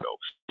recruitment model.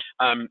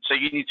 So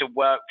you need to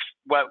work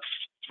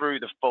through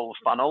the full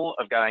funnel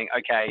of going,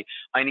 okay,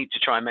 I need to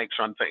try and make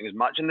sure I'm putting as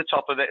much in the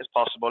top of it as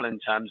possible in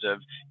terms of,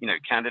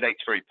 candidate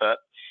throughput.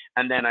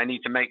 And then I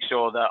need to make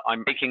sure that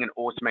I'm making and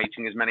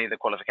automating as many of the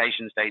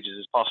qualification stages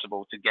as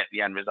possible to get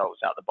the end results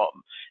out the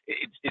bottom.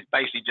 It's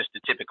basically just a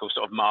typical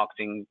sort of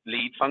marketing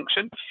lead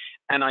function.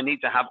 And I need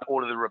to have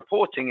all of the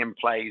reporting in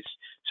place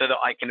so that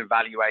I can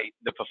evaluate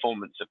the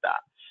performance of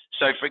that.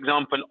 So for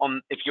example,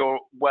 if you're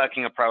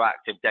working a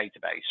proactive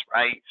database,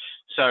 right?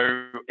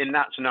 So in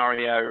that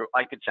scenario,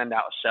 I could send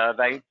out a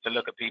survey to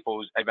look at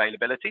people's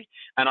availability,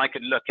 and I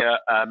could look at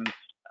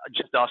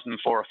just ask them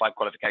 4 or 5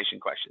 qualification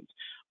questions.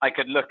 I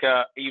could look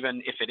at,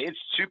 even if it is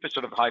super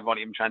sort of high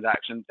volume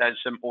transaction, there's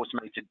some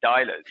automated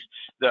dialers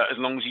that, as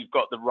long as you've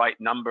got the right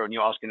number and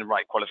you're asking the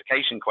right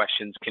qualification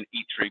questions, can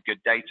eat through good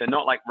data,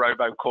 not like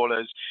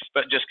robocallers,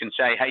 but just can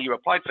say, hey, you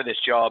applied for this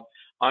job.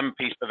 I'm a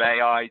piece of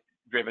AI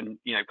driven,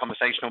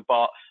 conversational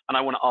bot, and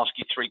I want to ask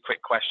you 3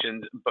 quick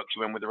questions and book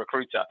you in with a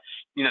recruiter.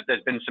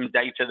 There's been some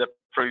data that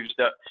proves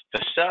that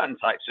for certain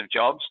types of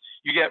jobs,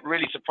 you get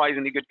really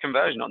surprisingly good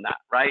conversion on that,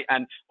 right?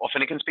 And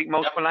often it can speak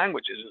multiple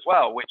languages as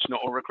well, which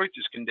not all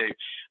recruiters can do.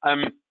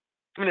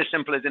 Even as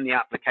simple as in the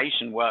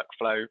application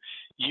workflow,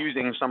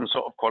 using some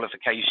sort of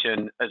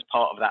qualification as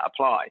part of that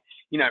apply,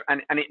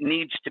 and it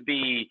needs to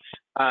be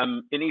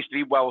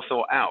well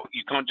thought out.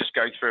 You can't just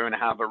go through and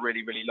have a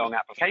really, really long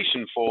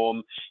application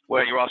form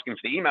where you're asking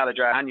for the email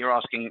address and you're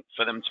asking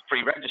for them to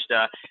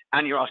pre-register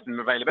and you're asking them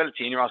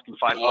availability and you're asking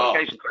 5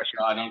 qualification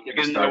questions,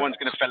 because no one's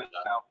going to fill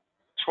out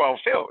 12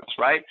 fields,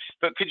 right?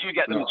 But could you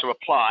get them to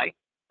apply,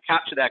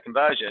 capture their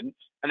conversion,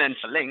 and then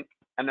to link,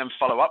 and then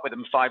follow up with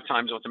them 5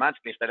 times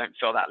automatically if they don't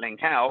fill that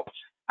link out?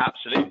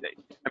 Absolutely.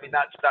 I mean,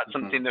 that's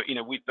something that,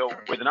 we've built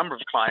with a number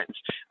of clients.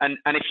 And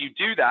if you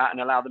do that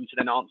and allow them to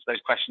then answer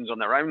those questions on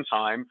their own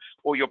time,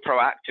 or you're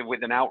proactive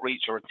with an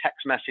outreach or a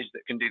text message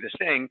that can do this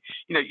thing,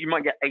 you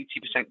might get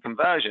 80%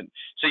 conversion.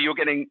 So you're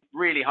getting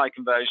really high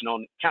conversion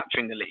on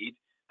capturing the lead,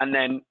 and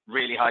then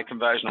really high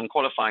conversion on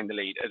qualifying the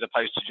lead, as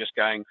opposed to just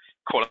going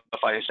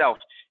qualify yourself.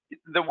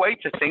 The way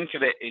to think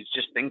of it is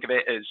just think of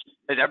it as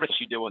everything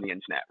you do on the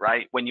internet,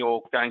 right? When you're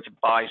going to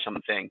buy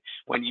something,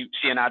 when you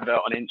see an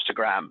advert on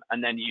Instagram,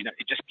 and then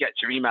it just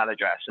gets your email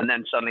address, and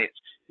then suddenly it's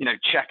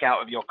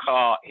checkout of your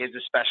cart. Here's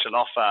a special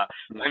offer.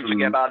 Don't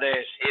forget about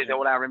this. Here's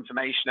all our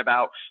information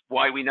about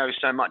why we know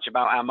so much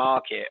about our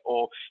market.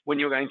 Or when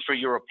you're going through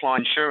your apply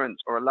insurance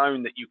or a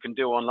loan that you can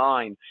do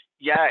online,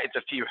 yeah, it's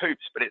a few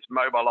hoops, but it's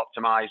mobile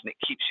optimized and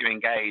it keeps you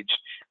engaged.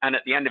 And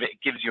at the end of it,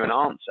 it gives you an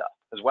answer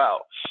as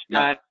well.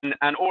 Yeah.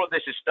 And all of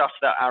this is stuff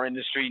that our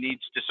industry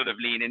needs to sort of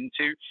lean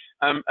into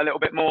a little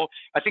bit more.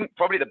 I think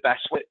probably the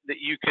best way that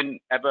you can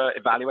ever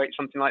evaluate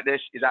something like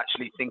this is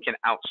actually thinking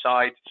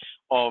outside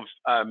of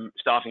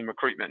staffing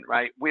recruitment,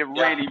 right? We're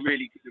really,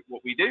 really good at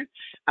what we do,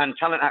 and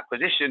talent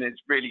acquisition is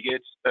really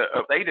good at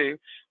what they do.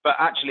 But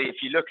actually, if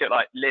you look at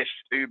like Lyft,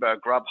 Uber,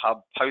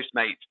 Grubhub,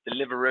 Postmates,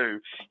 Deliveroo,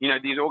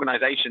 these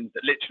organizations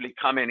that literally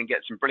come in and get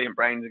some brilliant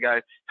brains and go,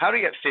 how do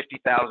we get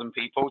 50,000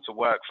 people to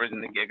work for us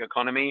in the gig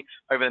economy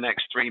over the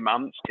next 3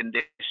 months in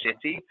this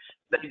city?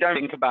 They don't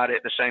think about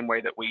it the same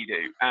way that we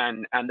do,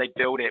 and they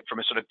build it from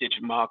a sort of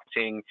digital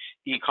marketing,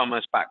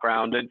 e-commerce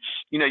background. And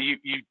you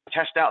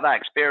test out that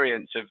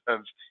experience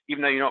of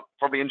even though you're not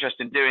probably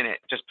interested in doing it,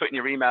 just putting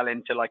your email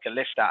into like a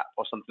Lyft app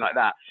or something like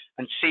that,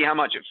 and see how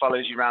much it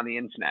follows you around the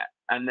internet,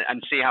 and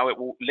see how it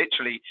will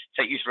literally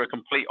take you through a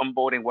complete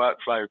onboarding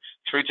workflow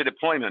through to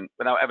deployment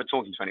without ever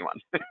talking to anyone.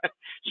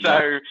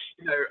 So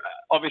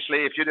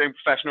obviously, if you're doing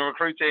professional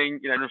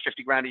recruiting,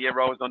 50 grand a year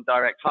roles on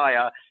direct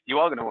hire, you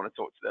are going to want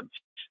to talk to them.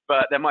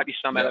 But there might be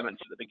some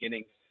elements at the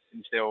beginning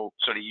and still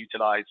sort of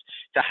utilize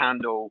to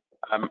handle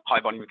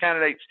high volume of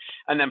candidates.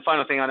 And then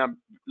final thing, I know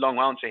long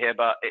answer here,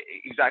 but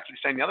exactly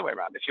the same the other way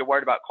around. If you're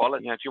worried about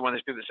quality, if you're one of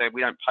those people that say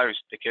we don't post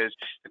because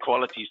the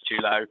quality is too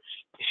low,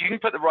 if you can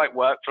put the right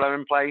workflow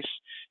in place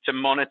to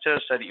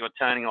monitor so that you're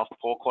turning off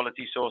poor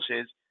quality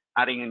sources,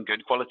 adding in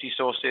good quality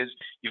sources,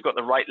 you've got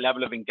the right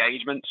level of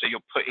engagement, so you're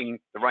putting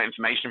the right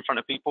information in front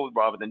of people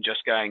rather than just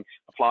going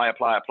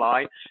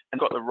apply, and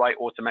got the right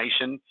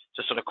automation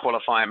to sort of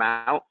qualify them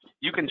out,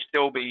 you can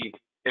still be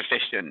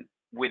efficient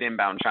with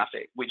inbound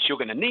traffic, which you're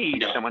going to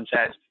need if someone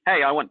says,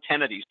 hey, I want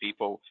 10 of these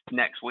people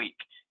next week,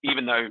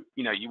 even though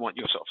you want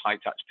your sort of high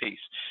touch piece.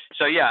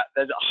 So yeah,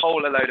 there's a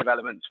whole load of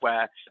elements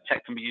where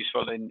tech can be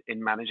useful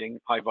in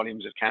managing high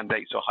volumes of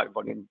candidates or high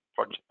volume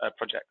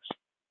projects.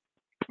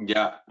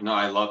 Yeah, no,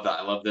 I love that.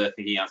 I love the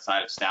thinking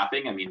outside of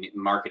staffing. I mean,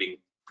 marketing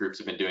groups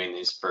have been doing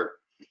these for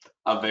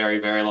a very,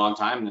 very long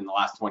time, and in the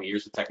last 20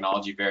 years with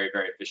technology very,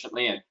 very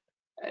efficiently.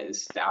 And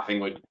staffing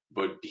would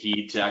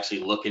heed to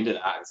actually look into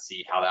that and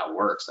see how that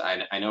works.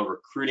 I know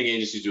recruiting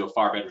agencies do a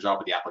far better job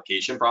with the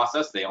application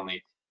process. They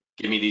only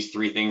give me these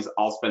 3 things.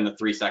 I'll spend the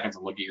 3 seconds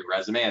and look at your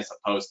resume, as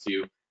opposed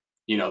to,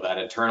 that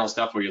internal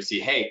stuff where you'll see,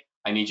 hey,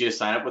 I need you to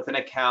sign up with an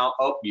account.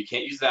 Oh, you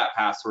can't use that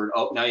password.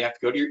 Oh, now you have to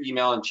go to your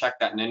email and check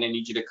that. And then I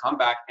need you to come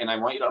back and I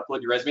want you to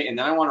upload your resume. And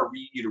then I want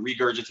you to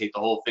regurgitate the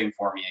whole thing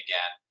for me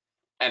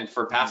again. And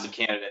for passive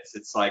candidates,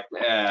 it's like,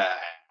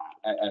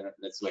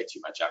 that's way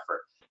too much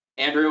effort.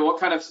 Andrea, what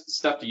kind of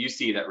stuff do you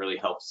see that really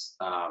helps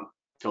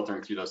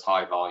filtering through those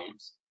high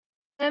volumes?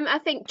 I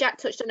think Jack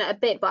touched on it a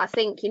bit, but I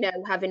think,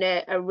 having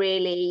a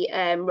really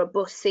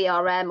robust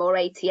CRM or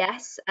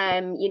ATS,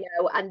 and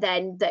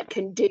then that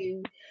can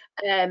do,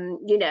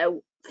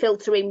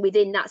 filtering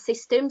within that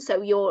system.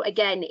 So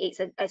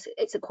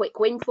it's a quick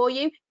win for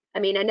you. I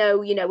mean, I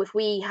know, if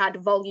we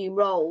had volume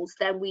roles,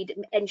 then we'd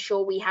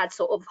ensure we had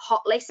sort of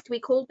hot list,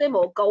 we called them,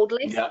 or gold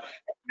list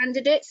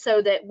candidates,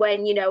 so that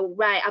when,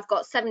 right, I've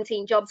got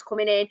 17 jobs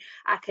coming in,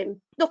 I can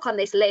look on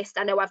this list.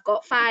 I know I've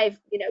got 5,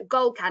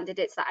 gold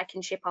candidates that I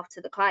can ship off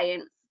to the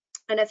client.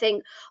 And I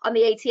think on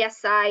the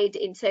ATS side,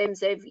 in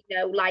terms of,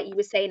 like you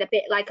were saying, a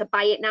bit like a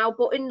buy it now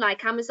button,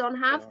 like Amazon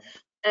have,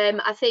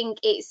 I think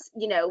it's,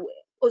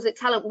 us at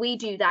Talent, we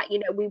do that.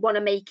 We want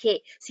to make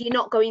it so you're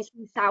not going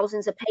through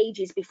thousands of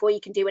pages before you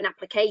can do an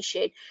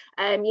application.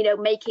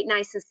 Make it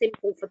nice and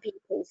simple for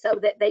people so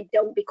that they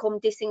don't become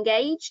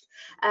disengaged.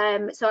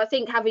 So I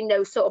think having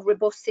those sort of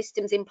robust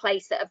systems in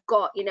place that have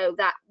got,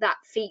 that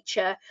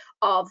feature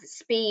of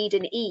speed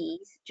and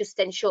ease just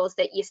ensures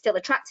that you're still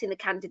attracting the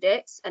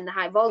candidates and the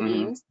high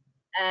volumes.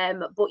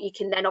 But you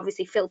can then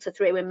obviously filter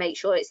through and make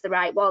sure it's the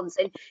right ones.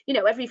 And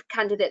every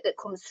candidate that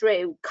comes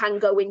through can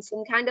go in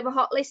some kind of a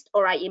hot list.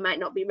 All right, you might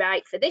not be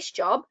right for this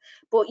job,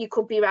 but you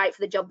could be right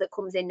for the job that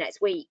comes in next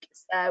week.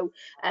 So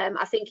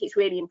I think it's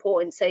really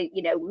important to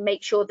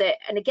make sure that,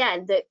 and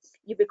again, that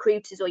your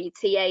recruiters or your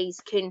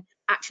TAs can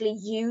actually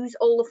use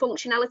all the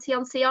functionality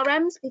on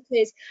CRMs,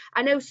 because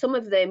I know some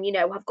of them,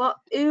 have got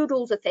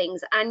oodles of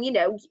things, and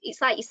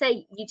it's like you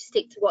say, you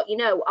stick to what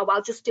oh,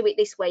 I'll just do it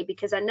this way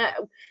because I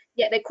know.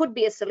 Yeah, there could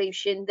be a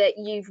solution that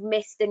you've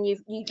missed and you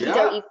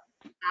don't even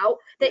think about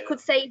that could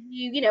save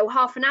you,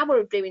 half an hour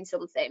of doing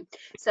something.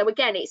 So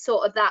again, it's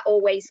sort of that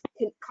always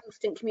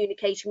constant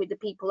communication with the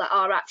people that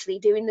are actually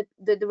doing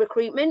the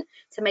recruitment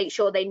to make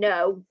sure they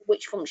know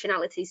which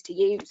functionalities to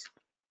use.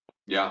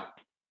 Yeah.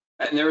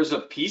 And there was a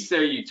piece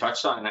there you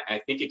touched on, and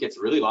I think it gets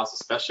really lost,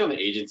 especially on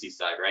the agency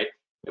side, right?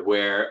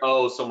 Where,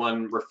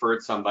 someone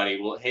referred somebody.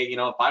 Well, hey,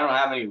 if I don't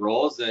have any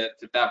roles that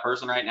fit that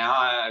person right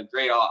now,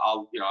 great.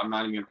 I'll I'm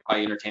not even gonna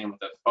probably entertain them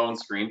with a phone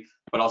screen,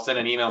 but I'll send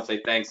an email and say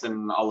thanks,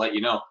 and I'll let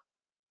you know.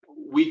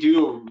 we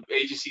do,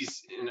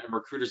 agencies and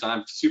recruiters, and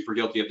I'm super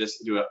guilty of this,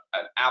 do an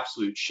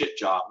absolute shit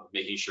job of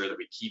making sure that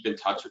we keep in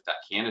touch with that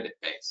candidate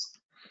base.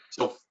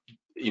 So,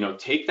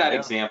 take that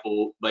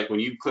example, like when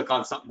you click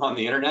on something on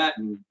the internet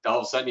and all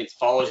of a sudden it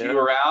follows you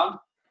around,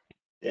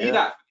 be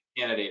that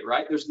candidate,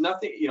 right? There's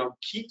nothing,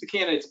 keep the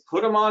candidates,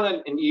 put them on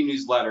an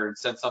e-newsletter and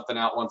send something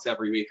out once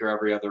every week or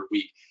every other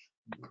week.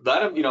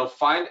 Let them,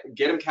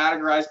 get them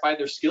categorized by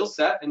their skill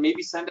set, and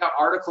maybe send out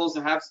articles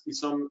and have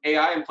some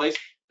AI in place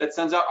that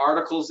sends out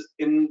articles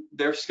in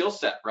their skill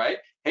set, right?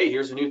 Hey,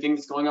 here's a new thing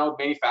that's going on with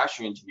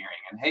manufacturing engineering,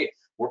 and hey,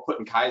 we're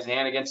putting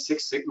Kaizen against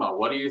Six Sigma.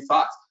 What are your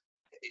thoughts?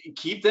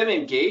 Keep them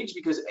engaged,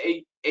 because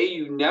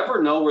you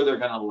never know where they're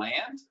going to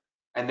land,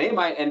 and they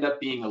might end up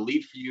being a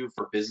lead for you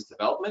for business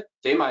development.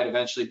 They might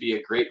eventually be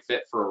a great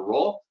fit for a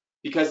role,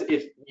 because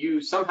if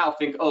you somehow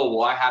think, oh,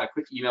 well, I had a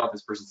quick email with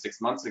this person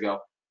 6 months ago,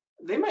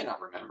 they might not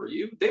remember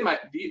you. They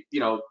might be,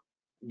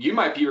 you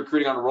might be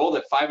recruiting on a role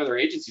that 5 other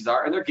agencies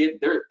are, and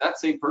that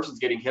same person's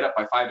getting hit up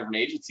by 5 different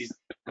agencies,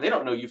 and they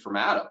don't know you from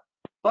Adam.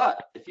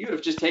 But if you would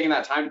have just taken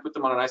that time to put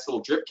them on a nice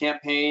little drip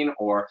campaign,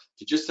 or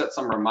to just set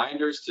some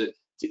reminders to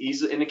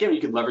easily, and again,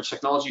 you can leverage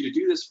technology to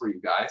do this for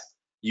you guys.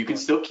 You can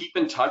still keep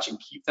in touch and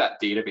keep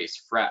that database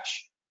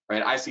fresh,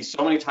 right? I see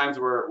so many times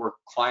where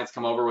clients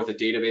come over with a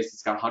database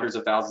that's got hundreds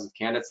of thousands of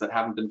candidates that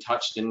haven't been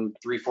touched in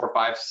 3, 4,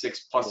 5,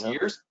 6+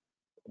 years.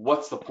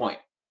 What's the point?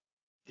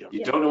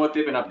 You don't know what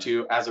they've been up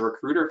to. As a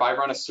recruiter, if I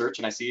run a search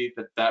and I see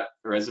that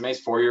resume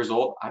is 4 years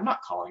old, I'm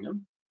not calling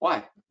them.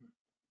 Why?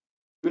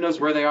 Who knows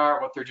where they are,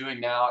 what they're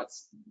doing now?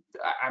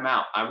 I'm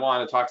out. I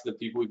want to talk to the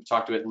people we've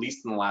talked to at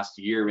least in the last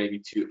year, maybe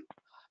 2.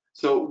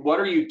 So what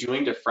are you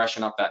doing to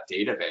freshen up that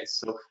database?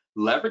 So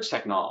leverage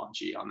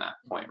technology on that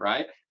point,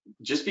 right?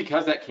 Just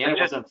because that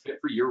candidate wasn't fit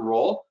for your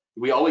role,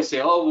 we always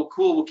say, oh, well,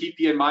 cool, we'll keep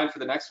you in mind for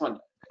the next one.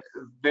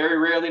 Very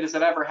rarely does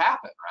that ever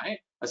happen, right?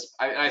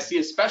 I see,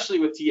 especially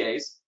with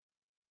TAs,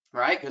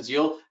 right? Because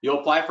you'll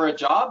apply for a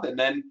job, and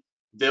then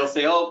they'll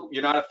say, oh,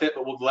 you're not a fit,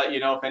 but we'll let you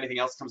know if anything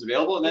else comes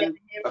available. And then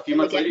a few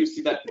months later, you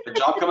see that the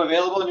job come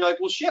available, and you're like,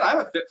 well, shit, I'm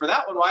a fit for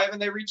that one. Why haven't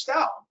they reached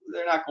out?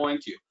 They're not going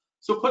to.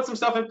 So put some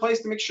stuff in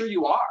place to make sure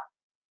you are,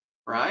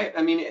 right?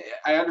 I mean,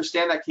 I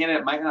understand that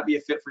candidate might not be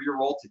a fit for your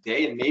role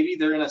today, and maybe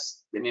they're in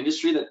an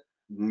industry that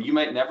you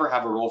might never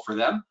have a role for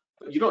them,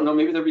 but you don't know,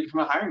 maybe they'll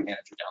become a hiring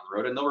manager down the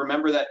road, and they'll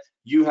remember that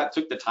you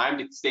took the time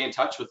to stay in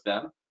touch with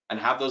them and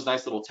have those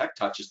nice little tech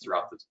touches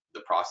throughout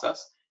the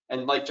process.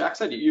 And like Jack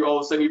said, you all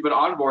of a sudden you've been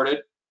onboarded,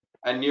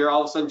 and you're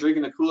all of a sudden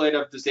drinking the Kool-Aid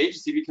of this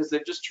agency because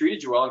they've just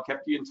treated you well and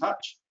kept you in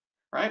touch,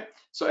 right?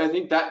 So I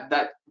think that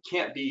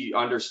can't be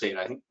understated.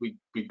 I think we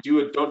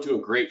don't do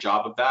a great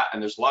job of that,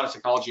 and there's a lot of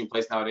technology in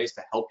place nowadays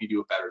to help you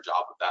do a better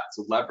job of that.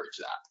 So leverage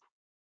that.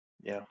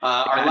 Yeah.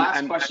 Our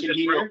last question just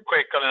here. Real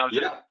quick, Colin, I was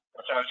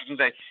just going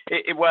to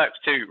say, it works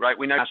too, right?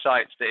 We know our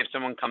sites that if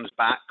someone comes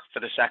back for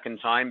the second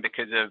time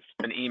because of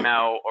an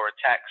email or a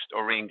text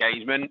or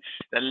re-engagement,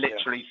 they're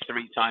literally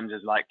 3 times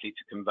as likely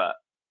to convert.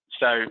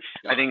 So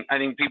I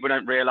think people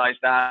don't realize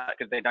that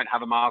because they don't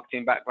have a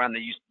marketing background.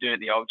 They're used to doing it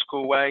the old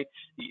school way.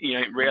 You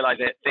don't realize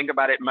it. Think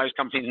about it. Most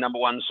companies'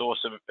 #1 source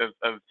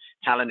of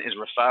talent is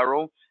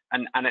referral.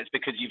 And it's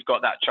because you've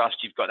got that trust,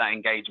 you've got that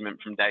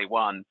engagement from day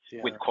one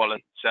with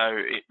quality. So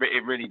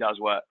it really does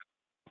work.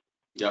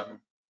 Yeah.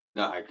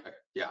 No,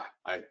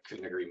 I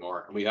couldn't agree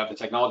more. And we have the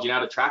technology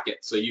now to track it,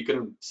 so you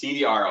can see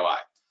the ROI.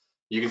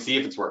 You can see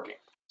if it's working.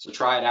 So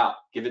try it out.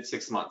 Give it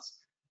 6 months.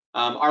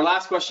 Our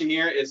last question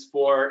here is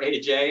for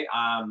AJ.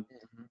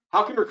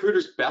 How can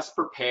recruiters best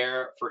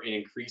prepare for an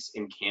increase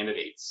in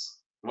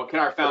candidates? What can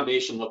our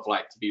foundation look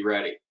like to be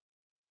ready?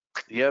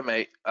 Yeah,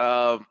 mate.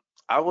 I'm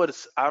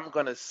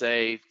gonna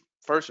say,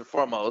 first and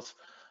foremost,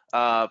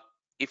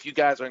 if you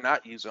guys are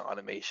not using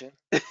automation,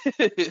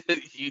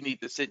 you need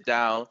to sit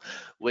down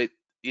with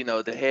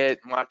the head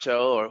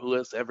macho or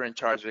whoever's ever in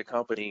charge of the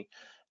company,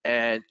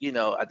 and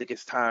I think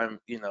it's time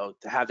to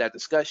have that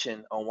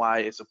discussion on why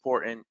it's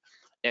important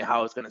and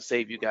how it's going to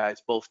save you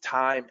guys both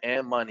time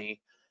and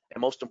money, and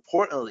most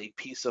importantly,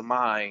 peace of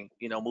mind,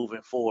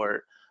 moving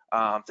forward,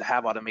 to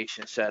have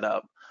automation set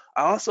up.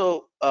 I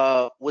also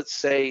would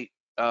say,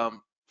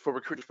 for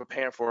recruiters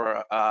preparing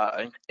for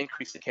an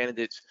increase in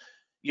candidates,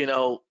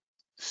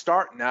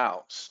 start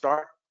now.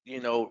 Start,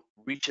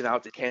 reaching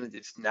out to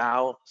candidates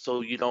now,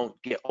 so you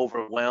don't get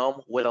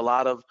overwhelmed with a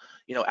lot of,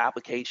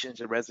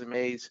 applications and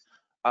resumes.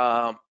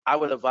 I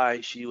would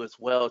advise you as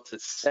well to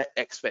set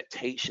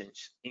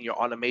expectations in your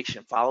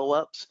automation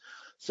follow-ups.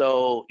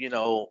 So,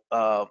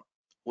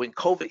 when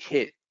COVID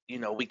hit,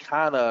 we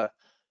kind of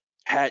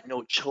had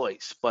no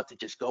choice but to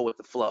just go with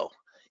the flow,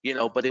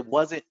 but it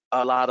wasn't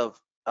a lot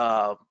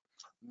of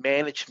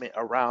management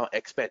around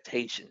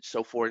expectations.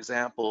 So for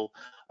example,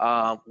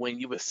 when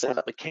you would set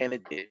up a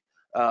candidate,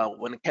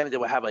 when a candidate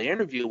would have an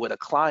interview with a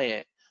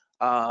client,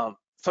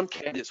 some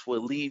candidates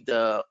would leave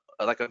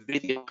like a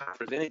video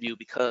conference interview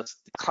because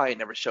the client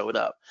never showed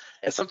up.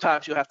 And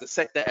sometimes you have to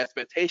set that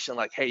expectation,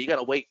 like, hey, you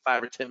gotta wait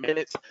 5 or 10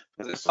 minutes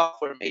because the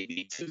software may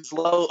be too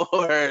slow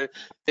or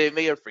they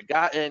may have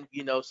forgotten,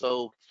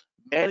 so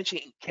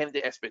managing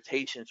candidate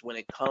expectations when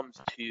it comes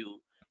to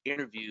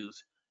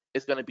interviews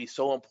is going to be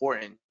so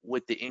important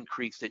with the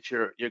increase that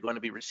you're going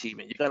to be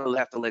receiving. You're going to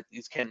have to let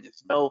these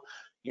candidates know,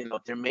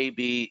 it may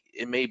be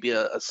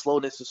a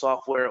slowness to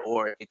software,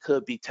 or it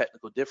could be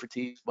technical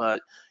difficulties,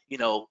 but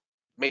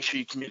make sure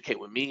you communicate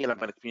with me, and I'm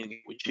going to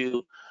communicate with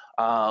you.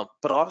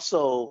 But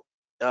also,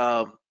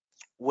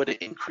 with an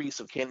increase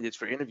of candidates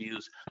for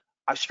interviews,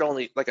 I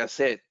strongly, like I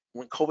said,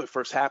 when COVID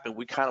first happened,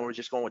 we kind of were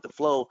just going with the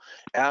flow,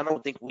 and I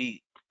don't think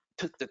we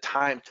took the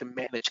time to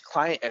manage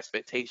client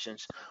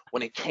expectations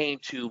when it came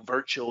to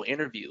virtual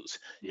interviews.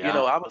 Yeah.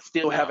 I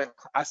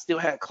still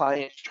had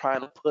clients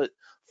trying to put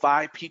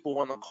 5 people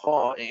on the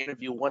call and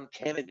interview one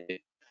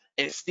candidate,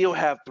 and still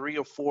have 3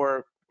 or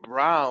 4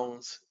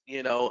 rounds,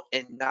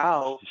 and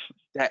now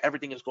that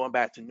everything is going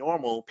back to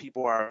normal,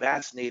 people are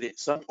vaccinated.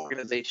 Some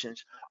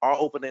organizations are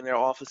opening their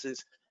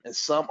offices and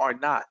some are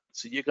not.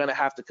 So you're going to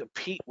have to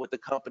compete with the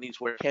companies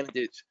where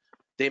candidates,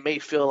 they may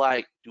feel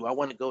like, do I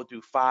want to go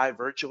through 5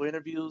 virtual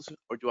interviews,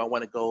 or do I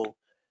want to go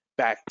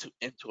back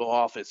into an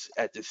office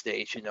at this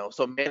stage?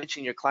 So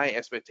managing your client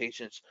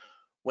expectations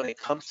when it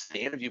comes to the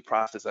interview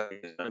process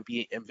is going to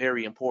be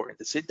very important.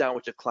 To sit down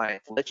with your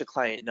client, let your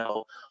client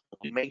know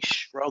we may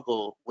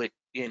struggle with,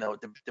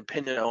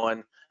 depending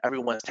on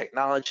everyone's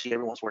technology,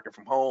 everyone's working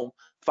from home.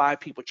 5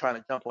 people trying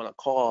to jump on a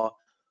call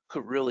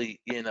could really,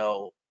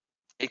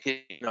 it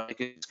could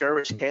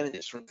discourage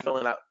candidates from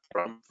filling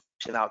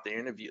out the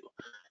interview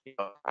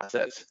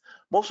process.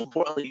 Most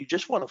importantly, you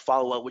just want to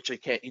follow up with your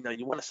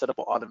you want to set up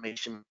an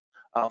automation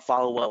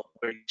follow up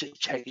where you're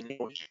just checking in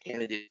with your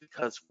candidate,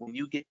 because when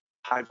you get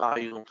high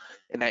volume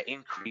and that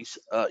increase,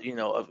 of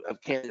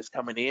candidates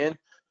coming in,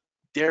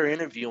 they're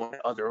interviewing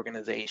other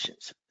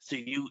organizations. So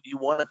you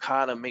want to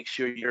kind of make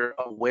sure you're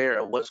aware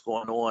of what's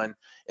going on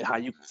and how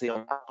you can stay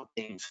on top of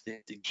things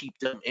to keep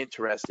them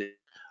interested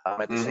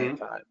at the same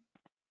time.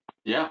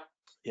 Yeah.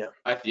 Yeah.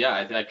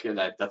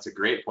 That's a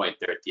great point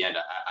there at the end.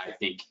 I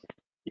think,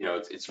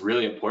 it's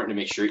really important to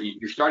make sure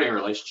you're starting a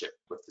relationship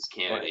with this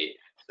candidate.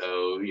 Right.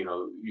 So,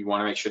 you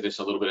want to make sure there's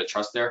a little bit of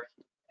trust there.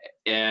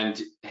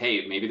 And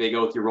hey, maybe they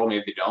go with your role,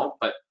 maybe they don't,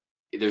 but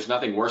there's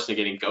nothing worse than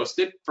getting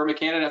ghosted from a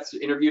candidate that's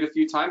interviewed a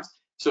few times.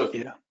 So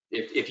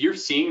if you're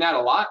seeing that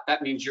a lot,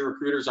 that means your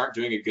recruiters aren't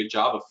doing a good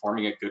job of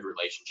forming a good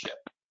relationship,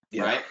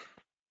 right?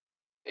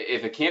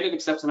 If a candidate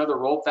accepts another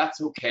role,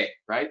 that's okay,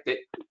 right?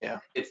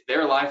 It's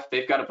their life.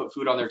 They've got to put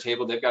food on their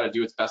table. They've got to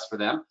do what's best for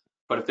them.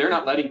 But if they're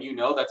not letting you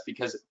know, that's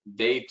because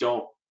they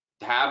don't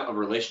have a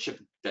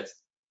relationship that's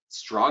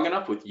strong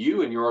enough with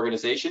you and your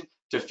organization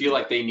to feel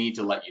like they need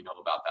to let you know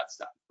about that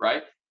stuff,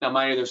 right? Now,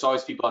 mind you, there's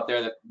always people out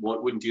there that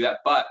wouldn't do that.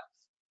 But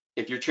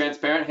if you're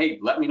transparent, hey,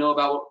 let me know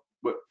about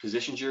what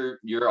positions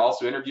you're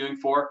also interviewing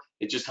for.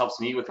 It just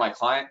helps me with my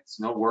clients.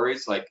 No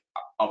worries. Like,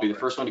 I'll be the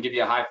first one to give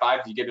you a high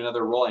five if you get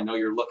another role. I know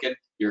you're looking.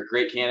 You're a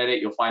great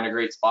candidate. You'll find a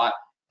great spot.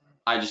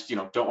 I just,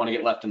 don't want to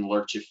get left in the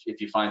lurch if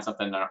you find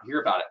something and I don't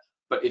hear about it.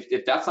 But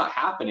if that's not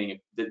happening,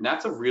 then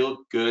that's a real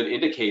good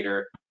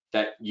indicator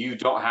that you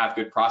don't have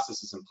good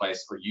processes in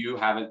place, or you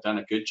haven't done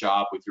a good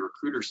job with your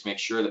recruiters to make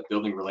sure that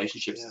building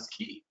relationships is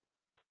key,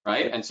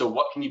 right? And so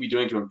what can you be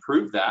doing to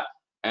improve that?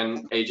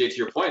 And AJ, to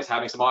your point, is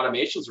having some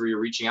automations where you're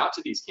reaching out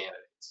to these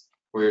candidates,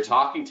 where you're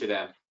talking to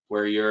them,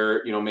 where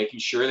you're, making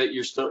sure that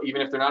you're still,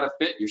 even if they're not a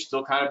fit, you're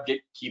still kind of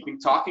keeping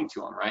talking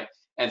to them, right?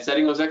 And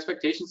setting those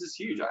expectations is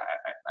huge.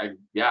 I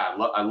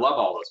love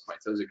all those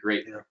points. That was a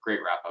great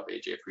wrap up,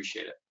 AJ.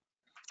 Appreciate it.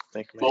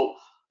 Thank you. Well,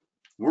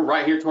 we're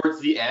right here towards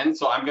the end,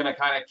 so I'm going to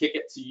kind of kick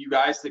it to you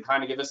guys to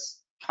kind of give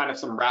us kind of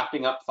some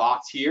wrapping up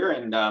thoughts here.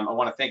 And I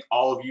want to thank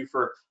all of you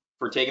for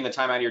taking the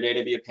time out of your day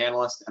to be a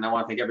panelist. And I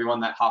want to thank everyone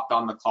that hopped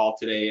on the call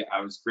today. It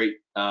was great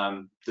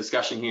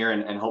discussion here,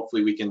 and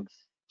hopefully we can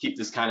keep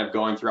this kind of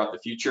going throughout the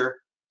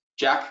future.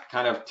 Jack,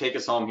 kind of take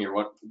us home here.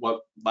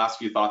 What last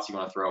few thoughts you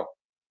want to throw?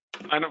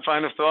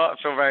 Final thought.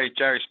 I feel very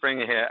Jerry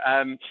Springer here.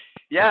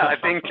 I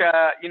think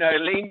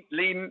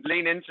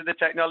lean into the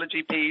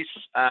technology piece.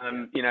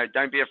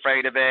 Don't be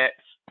afraid of it.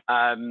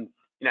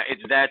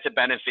 It's there to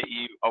benefit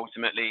you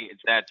ultimately.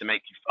 It's there to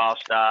make you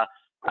faster.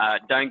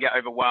 Don't get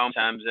overwhelmed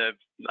in terms of,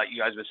 like you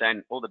guys were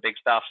saying, all the big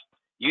stuff.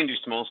 You can do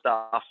small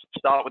stuff.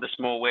 Start with the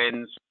small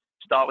wins.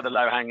 Start with the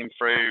low-hanging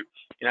fruit.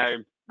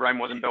 Rome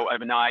wasn't built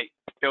overnight.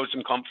 Build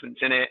some confidence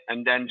in it,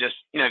 and then just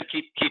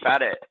keep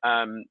at it.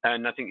 And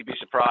I think you'd be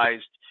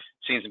surprised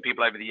seeing some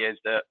people over the years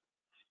that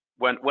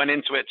went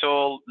into it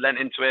all, lent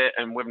into it,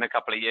 and within a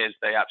couple of years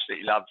they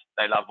absolutely love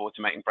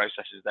automating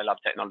processes. They love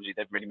technology.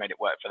 They've really made it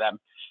work for them.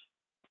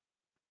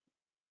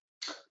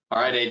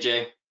 All right,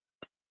 AJ.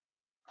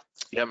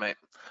 Yeah, man.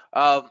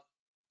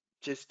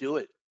 Just do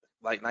it,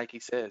 like Nike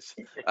says.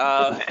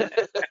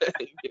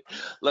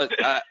 Look,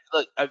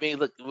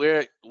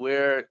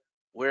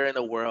 we're in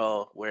a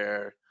world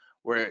where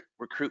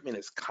recruitment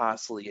is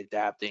constantly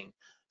adapting.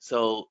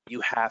 So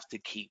you have to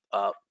keep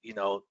up.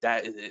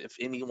 That is, if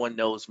anyone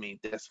knows me,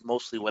 that's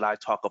mostly what I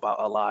talk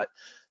about a lot.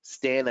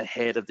 Staying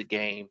ahead of the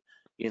game.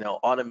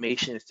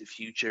 Automation is the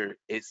future.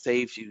 It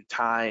saves you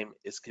time.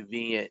 It's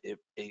convenient.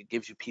 It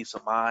gives you peace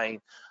of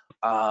mind.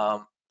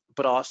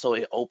 but also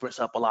it opens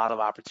up a lot of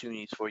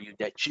opportunities for you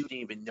that you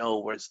didn't even know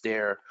was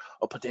there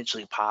or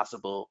potentially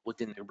possible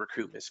within the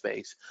recruitment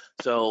space.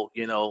 So,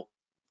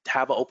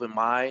 have an open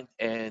mind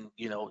and,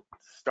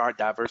 start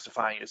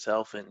diversifying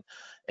yourself and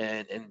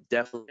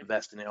definitely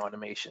invest in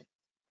automation.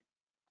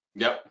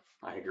 Yep,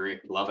 I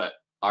agree. Love it.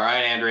 All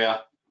right,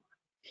 Andrea,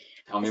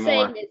 tell me Same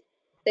more. as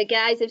the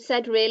guys have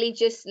said, really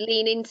just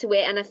lean into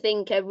it. And I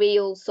think a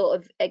real sort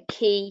of a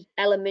key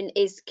element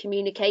is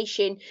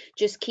communication.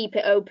 Just keep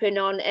it open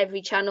on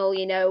every channel,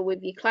 with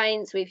your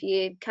clients, with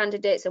your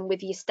candidates, and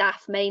with your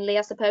staff mainly,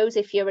 I suppose,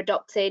 if you're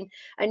adopting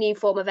a new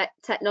form of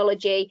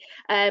technology,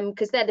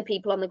 because they're the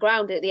people on the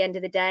ground at the end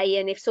of the day.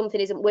 And if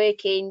something isn't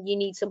working, you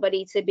need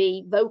somebody to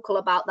be vocal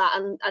about that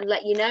and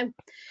let you know.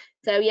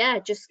 So yeah,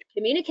 just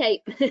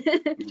communicate.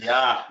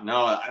 Yeah,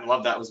 no, I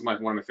love that. Was one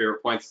of my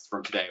favorite points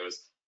from today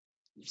was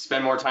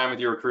spend more time with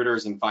your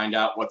recruiters and find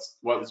out what's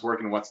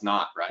working, what's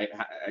not, right?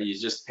 You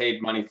just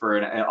paid money for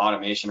an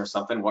automation or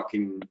something.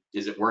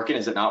 Is it working?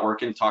 Is it not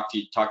working? Talk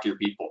to your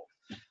people.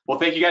 Well,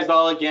 thank you guys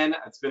all again.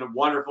 It's been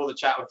wonderful to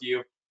chat with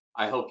you.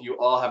 I hope you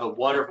all have a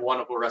wonderful,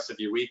 wonderful rest of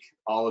your week.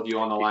 All of you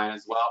on the line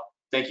as well.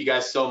 Thank you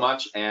guys so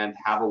much and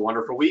have a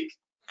wonderful week.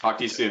 Talk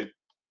to you soon.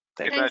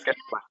 Thank you. Thanks.